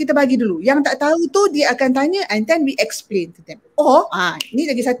kan. So kita bagi dulu. Yang tak tahu tu dia akan tanya and then we explain to them. Ni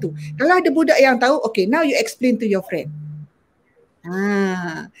lagi satu. Kalau ada budak yang tahu, okay, now you explain to your friend.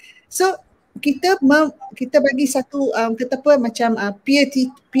 So kita bagi satu macam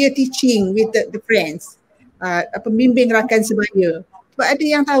peer teaching with the friends, pembimbing rakan sebaya. Sebab ada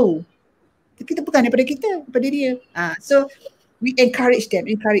yang tahu. Kita bukan daripada dia. So we encourage them.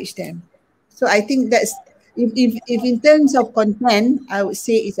 So I think that's if in terms of content, I would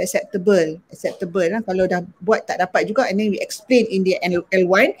say it's acceptable lah. Kalau dah buat tak dapat juga, and then we explain in the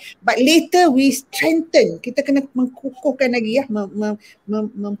L1, but later we strengthen. Kita kena mengkukuhkan lagi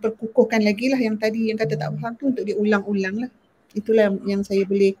memperkukuhkan lagi lah yang tadi yang kata tak faham tu, untuk diulang-ulang lah. Itulah yang saya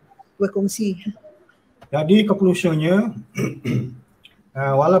boleh berkongsi. Jadi conclusionnya,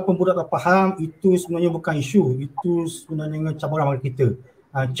 walaupun budak tak faham, itu sebenarnya bukan isu, itu sebenarnya cabaran bagi kita,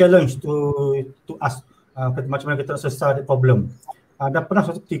 challenge to us. Macam mana kita selesai the problem. Dan pernah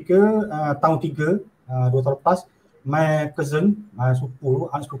suatu ketika tahun 3, 2 tahun lepas, my cousin, anak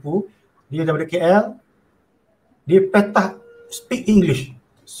sepupu, dia daripada KL, dia petah speak English.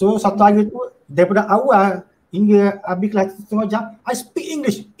 So satu hari tu, daripada awal hingga habis kelas 1.5 jam, I speak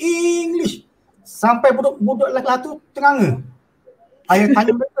English. Sampai budak lelaki tu teranga. I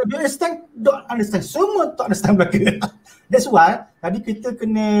tanya mereka, do you understand? Don't understand. Semua tak understand mereka. That's why tadi kita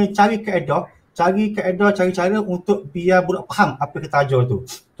kena cari kaedah, cari cara untuk biar budak faham apa kita ajar tu.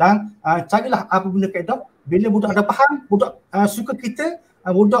 Dan carilah apa benda kaedah. Bila budak dah faham, budak suka kita,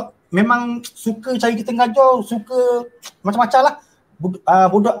 budak memang suka cari kita ngajar, suka macam-macam lah,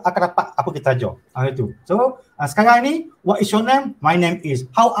 budak akan dapat apa kita ajar. Itu. So sekarang ni, what is your name? My name is.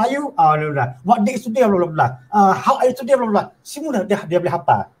 How are you? Blah, blah, blah. What day is today? Blah, blah, blah. How are you today? Blah, blah, blah. Semua dia boleh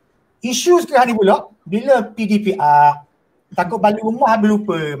hafal. Isu sekarang ni pula, bila PDPR, takut balik rumah habis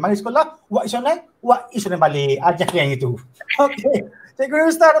lupa. Mari sekolah, what is your name? What is your name balik? Ajar yang itu. Okay. Cikgu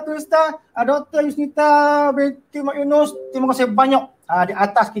Ustaz, Dr. Yusnita, binti Mak Yunus, terima kasih banyak di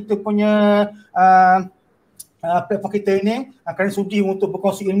atas kita punya platform kita ini, kerana sudi untuk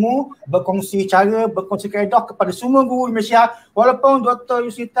berkongsi ilmu, berkongsi cara, berkongsi kaedah kepada semua guru di Malaysia. Walaupun Dr.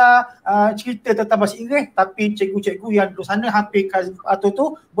 Yusita cerita tentang bahasa Inggeris, tapi cikgu-cikgu yang duduk sana hampir atau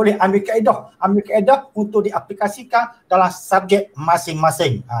tu boleh ambil kaedah untuk diaplikasikan dalam subjek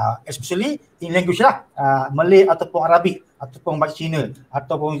masing-masing, especially in language lah, Malay ataupun Arabic ataupun bahasa Cina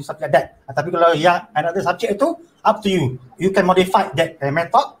ataupun subjek that. Tapi kalau yang another subjek itu up to you. You can modify that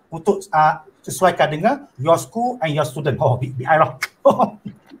method untuk sesuaikan dengan your school and your student. BI lah.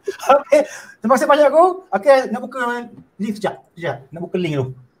 Okay, terima kasih banyak aku. Okay, nak buka link sekejap. Nak buka link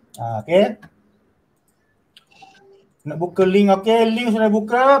dulu. Okay. Nak buka link, okay. Link sudah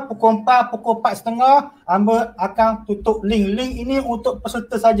buka. Pukul 4, pukul 4.30. Hamba akan tutup link. Link ini untuk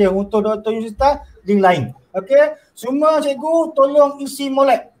peserta saja. Untuk Dr. Yusita, link lain. Okay. Semua cikgu tolong isi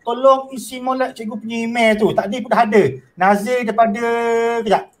molek. Cikgu punya email tu. Tadi pun dah ada. Nazir daripada,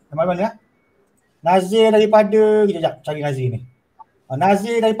 kejap. Mana ya? Nazir daripada, kejap cari Nazir ni.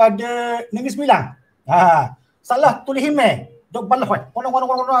 Nazir daripada Negeri Sembilan. Salah tulis email. Dok balas kan.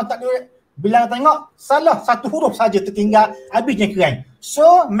 Konon tak ada. Bila tengok salah satu huruf saja tertinggal, habisnya keren.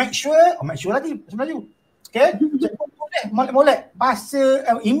 So make sure lagi Melayu. Okay? Cikgu boleh molek bahasa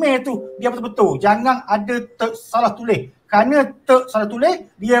email tu biar betul-betul. Jangan ada salah tulis. Kerana salah tulis,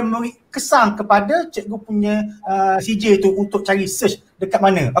 dia memberi kesan kepada cikgu punya SIJIL tu untuk cari search dekat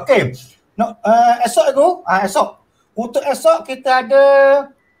mana. Okay. Esok untuk esok kita ada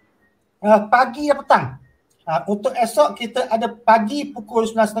pagi dan petang. Untuk esok kita ada pagi pukul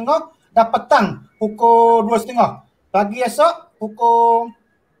 9.30 dan petang pukul 2.30. Pagi esok pukul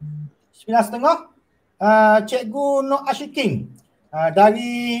 9.30 Cikgu Nur Ashikin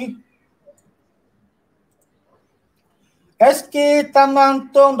dari SK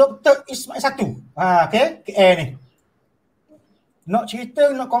Taman Tong Dr. Ismail 1. Okay, KL ni. Nak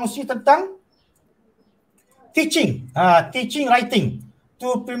kongsi tentang teaching writing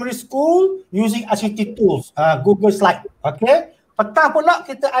to primary school using ICT tools, Google Slide. Okay. Petang pula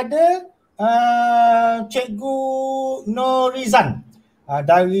kita ada Cikgu Norizan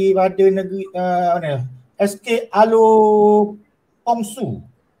daripada negeri SK Alo Pongsu.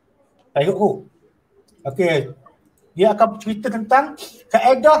 Baik. Okay. Dia akan cerita tentang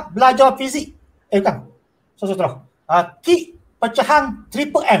kaedah belajar fizik. Key pecahan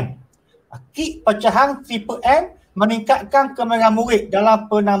triple M. Key pecahan triple M meningkatkan kemahiran murid dalam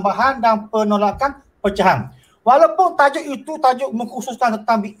penambahan dan penolakan pecahan. Walaupun tajuk itu tajuk mengkhususkan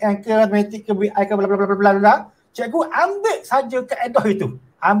tentang BN ke matematik ke BI ke bla bla bla bla bla, cikgu ambil saja kaedah itu.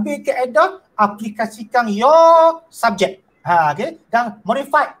 Ambil kaedah, aplikasikan your subject. Okay, dan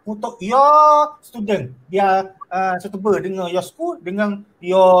modify untuk your student biar suitable dengan your school, dengan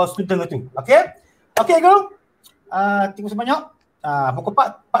your student itu. Okay? Okay, go. Terima kasih banyak. Pukul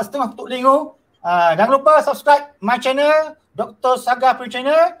 4.30 tutup link tu. Jangan lupa subscribe my channel, Dr. Saga Free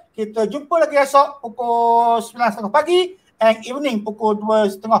Channel. Kita jumpa lagi esok pukul 9.30 pagi and evening pukul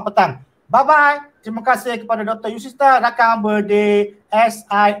 2.30 petang. Bye-bye. Terima kasih kepada Dr. Yusita, rakan hamba di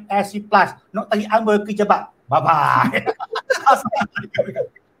SIJIL Plus. Nak tarik hamba ke jabat. Bye-bye.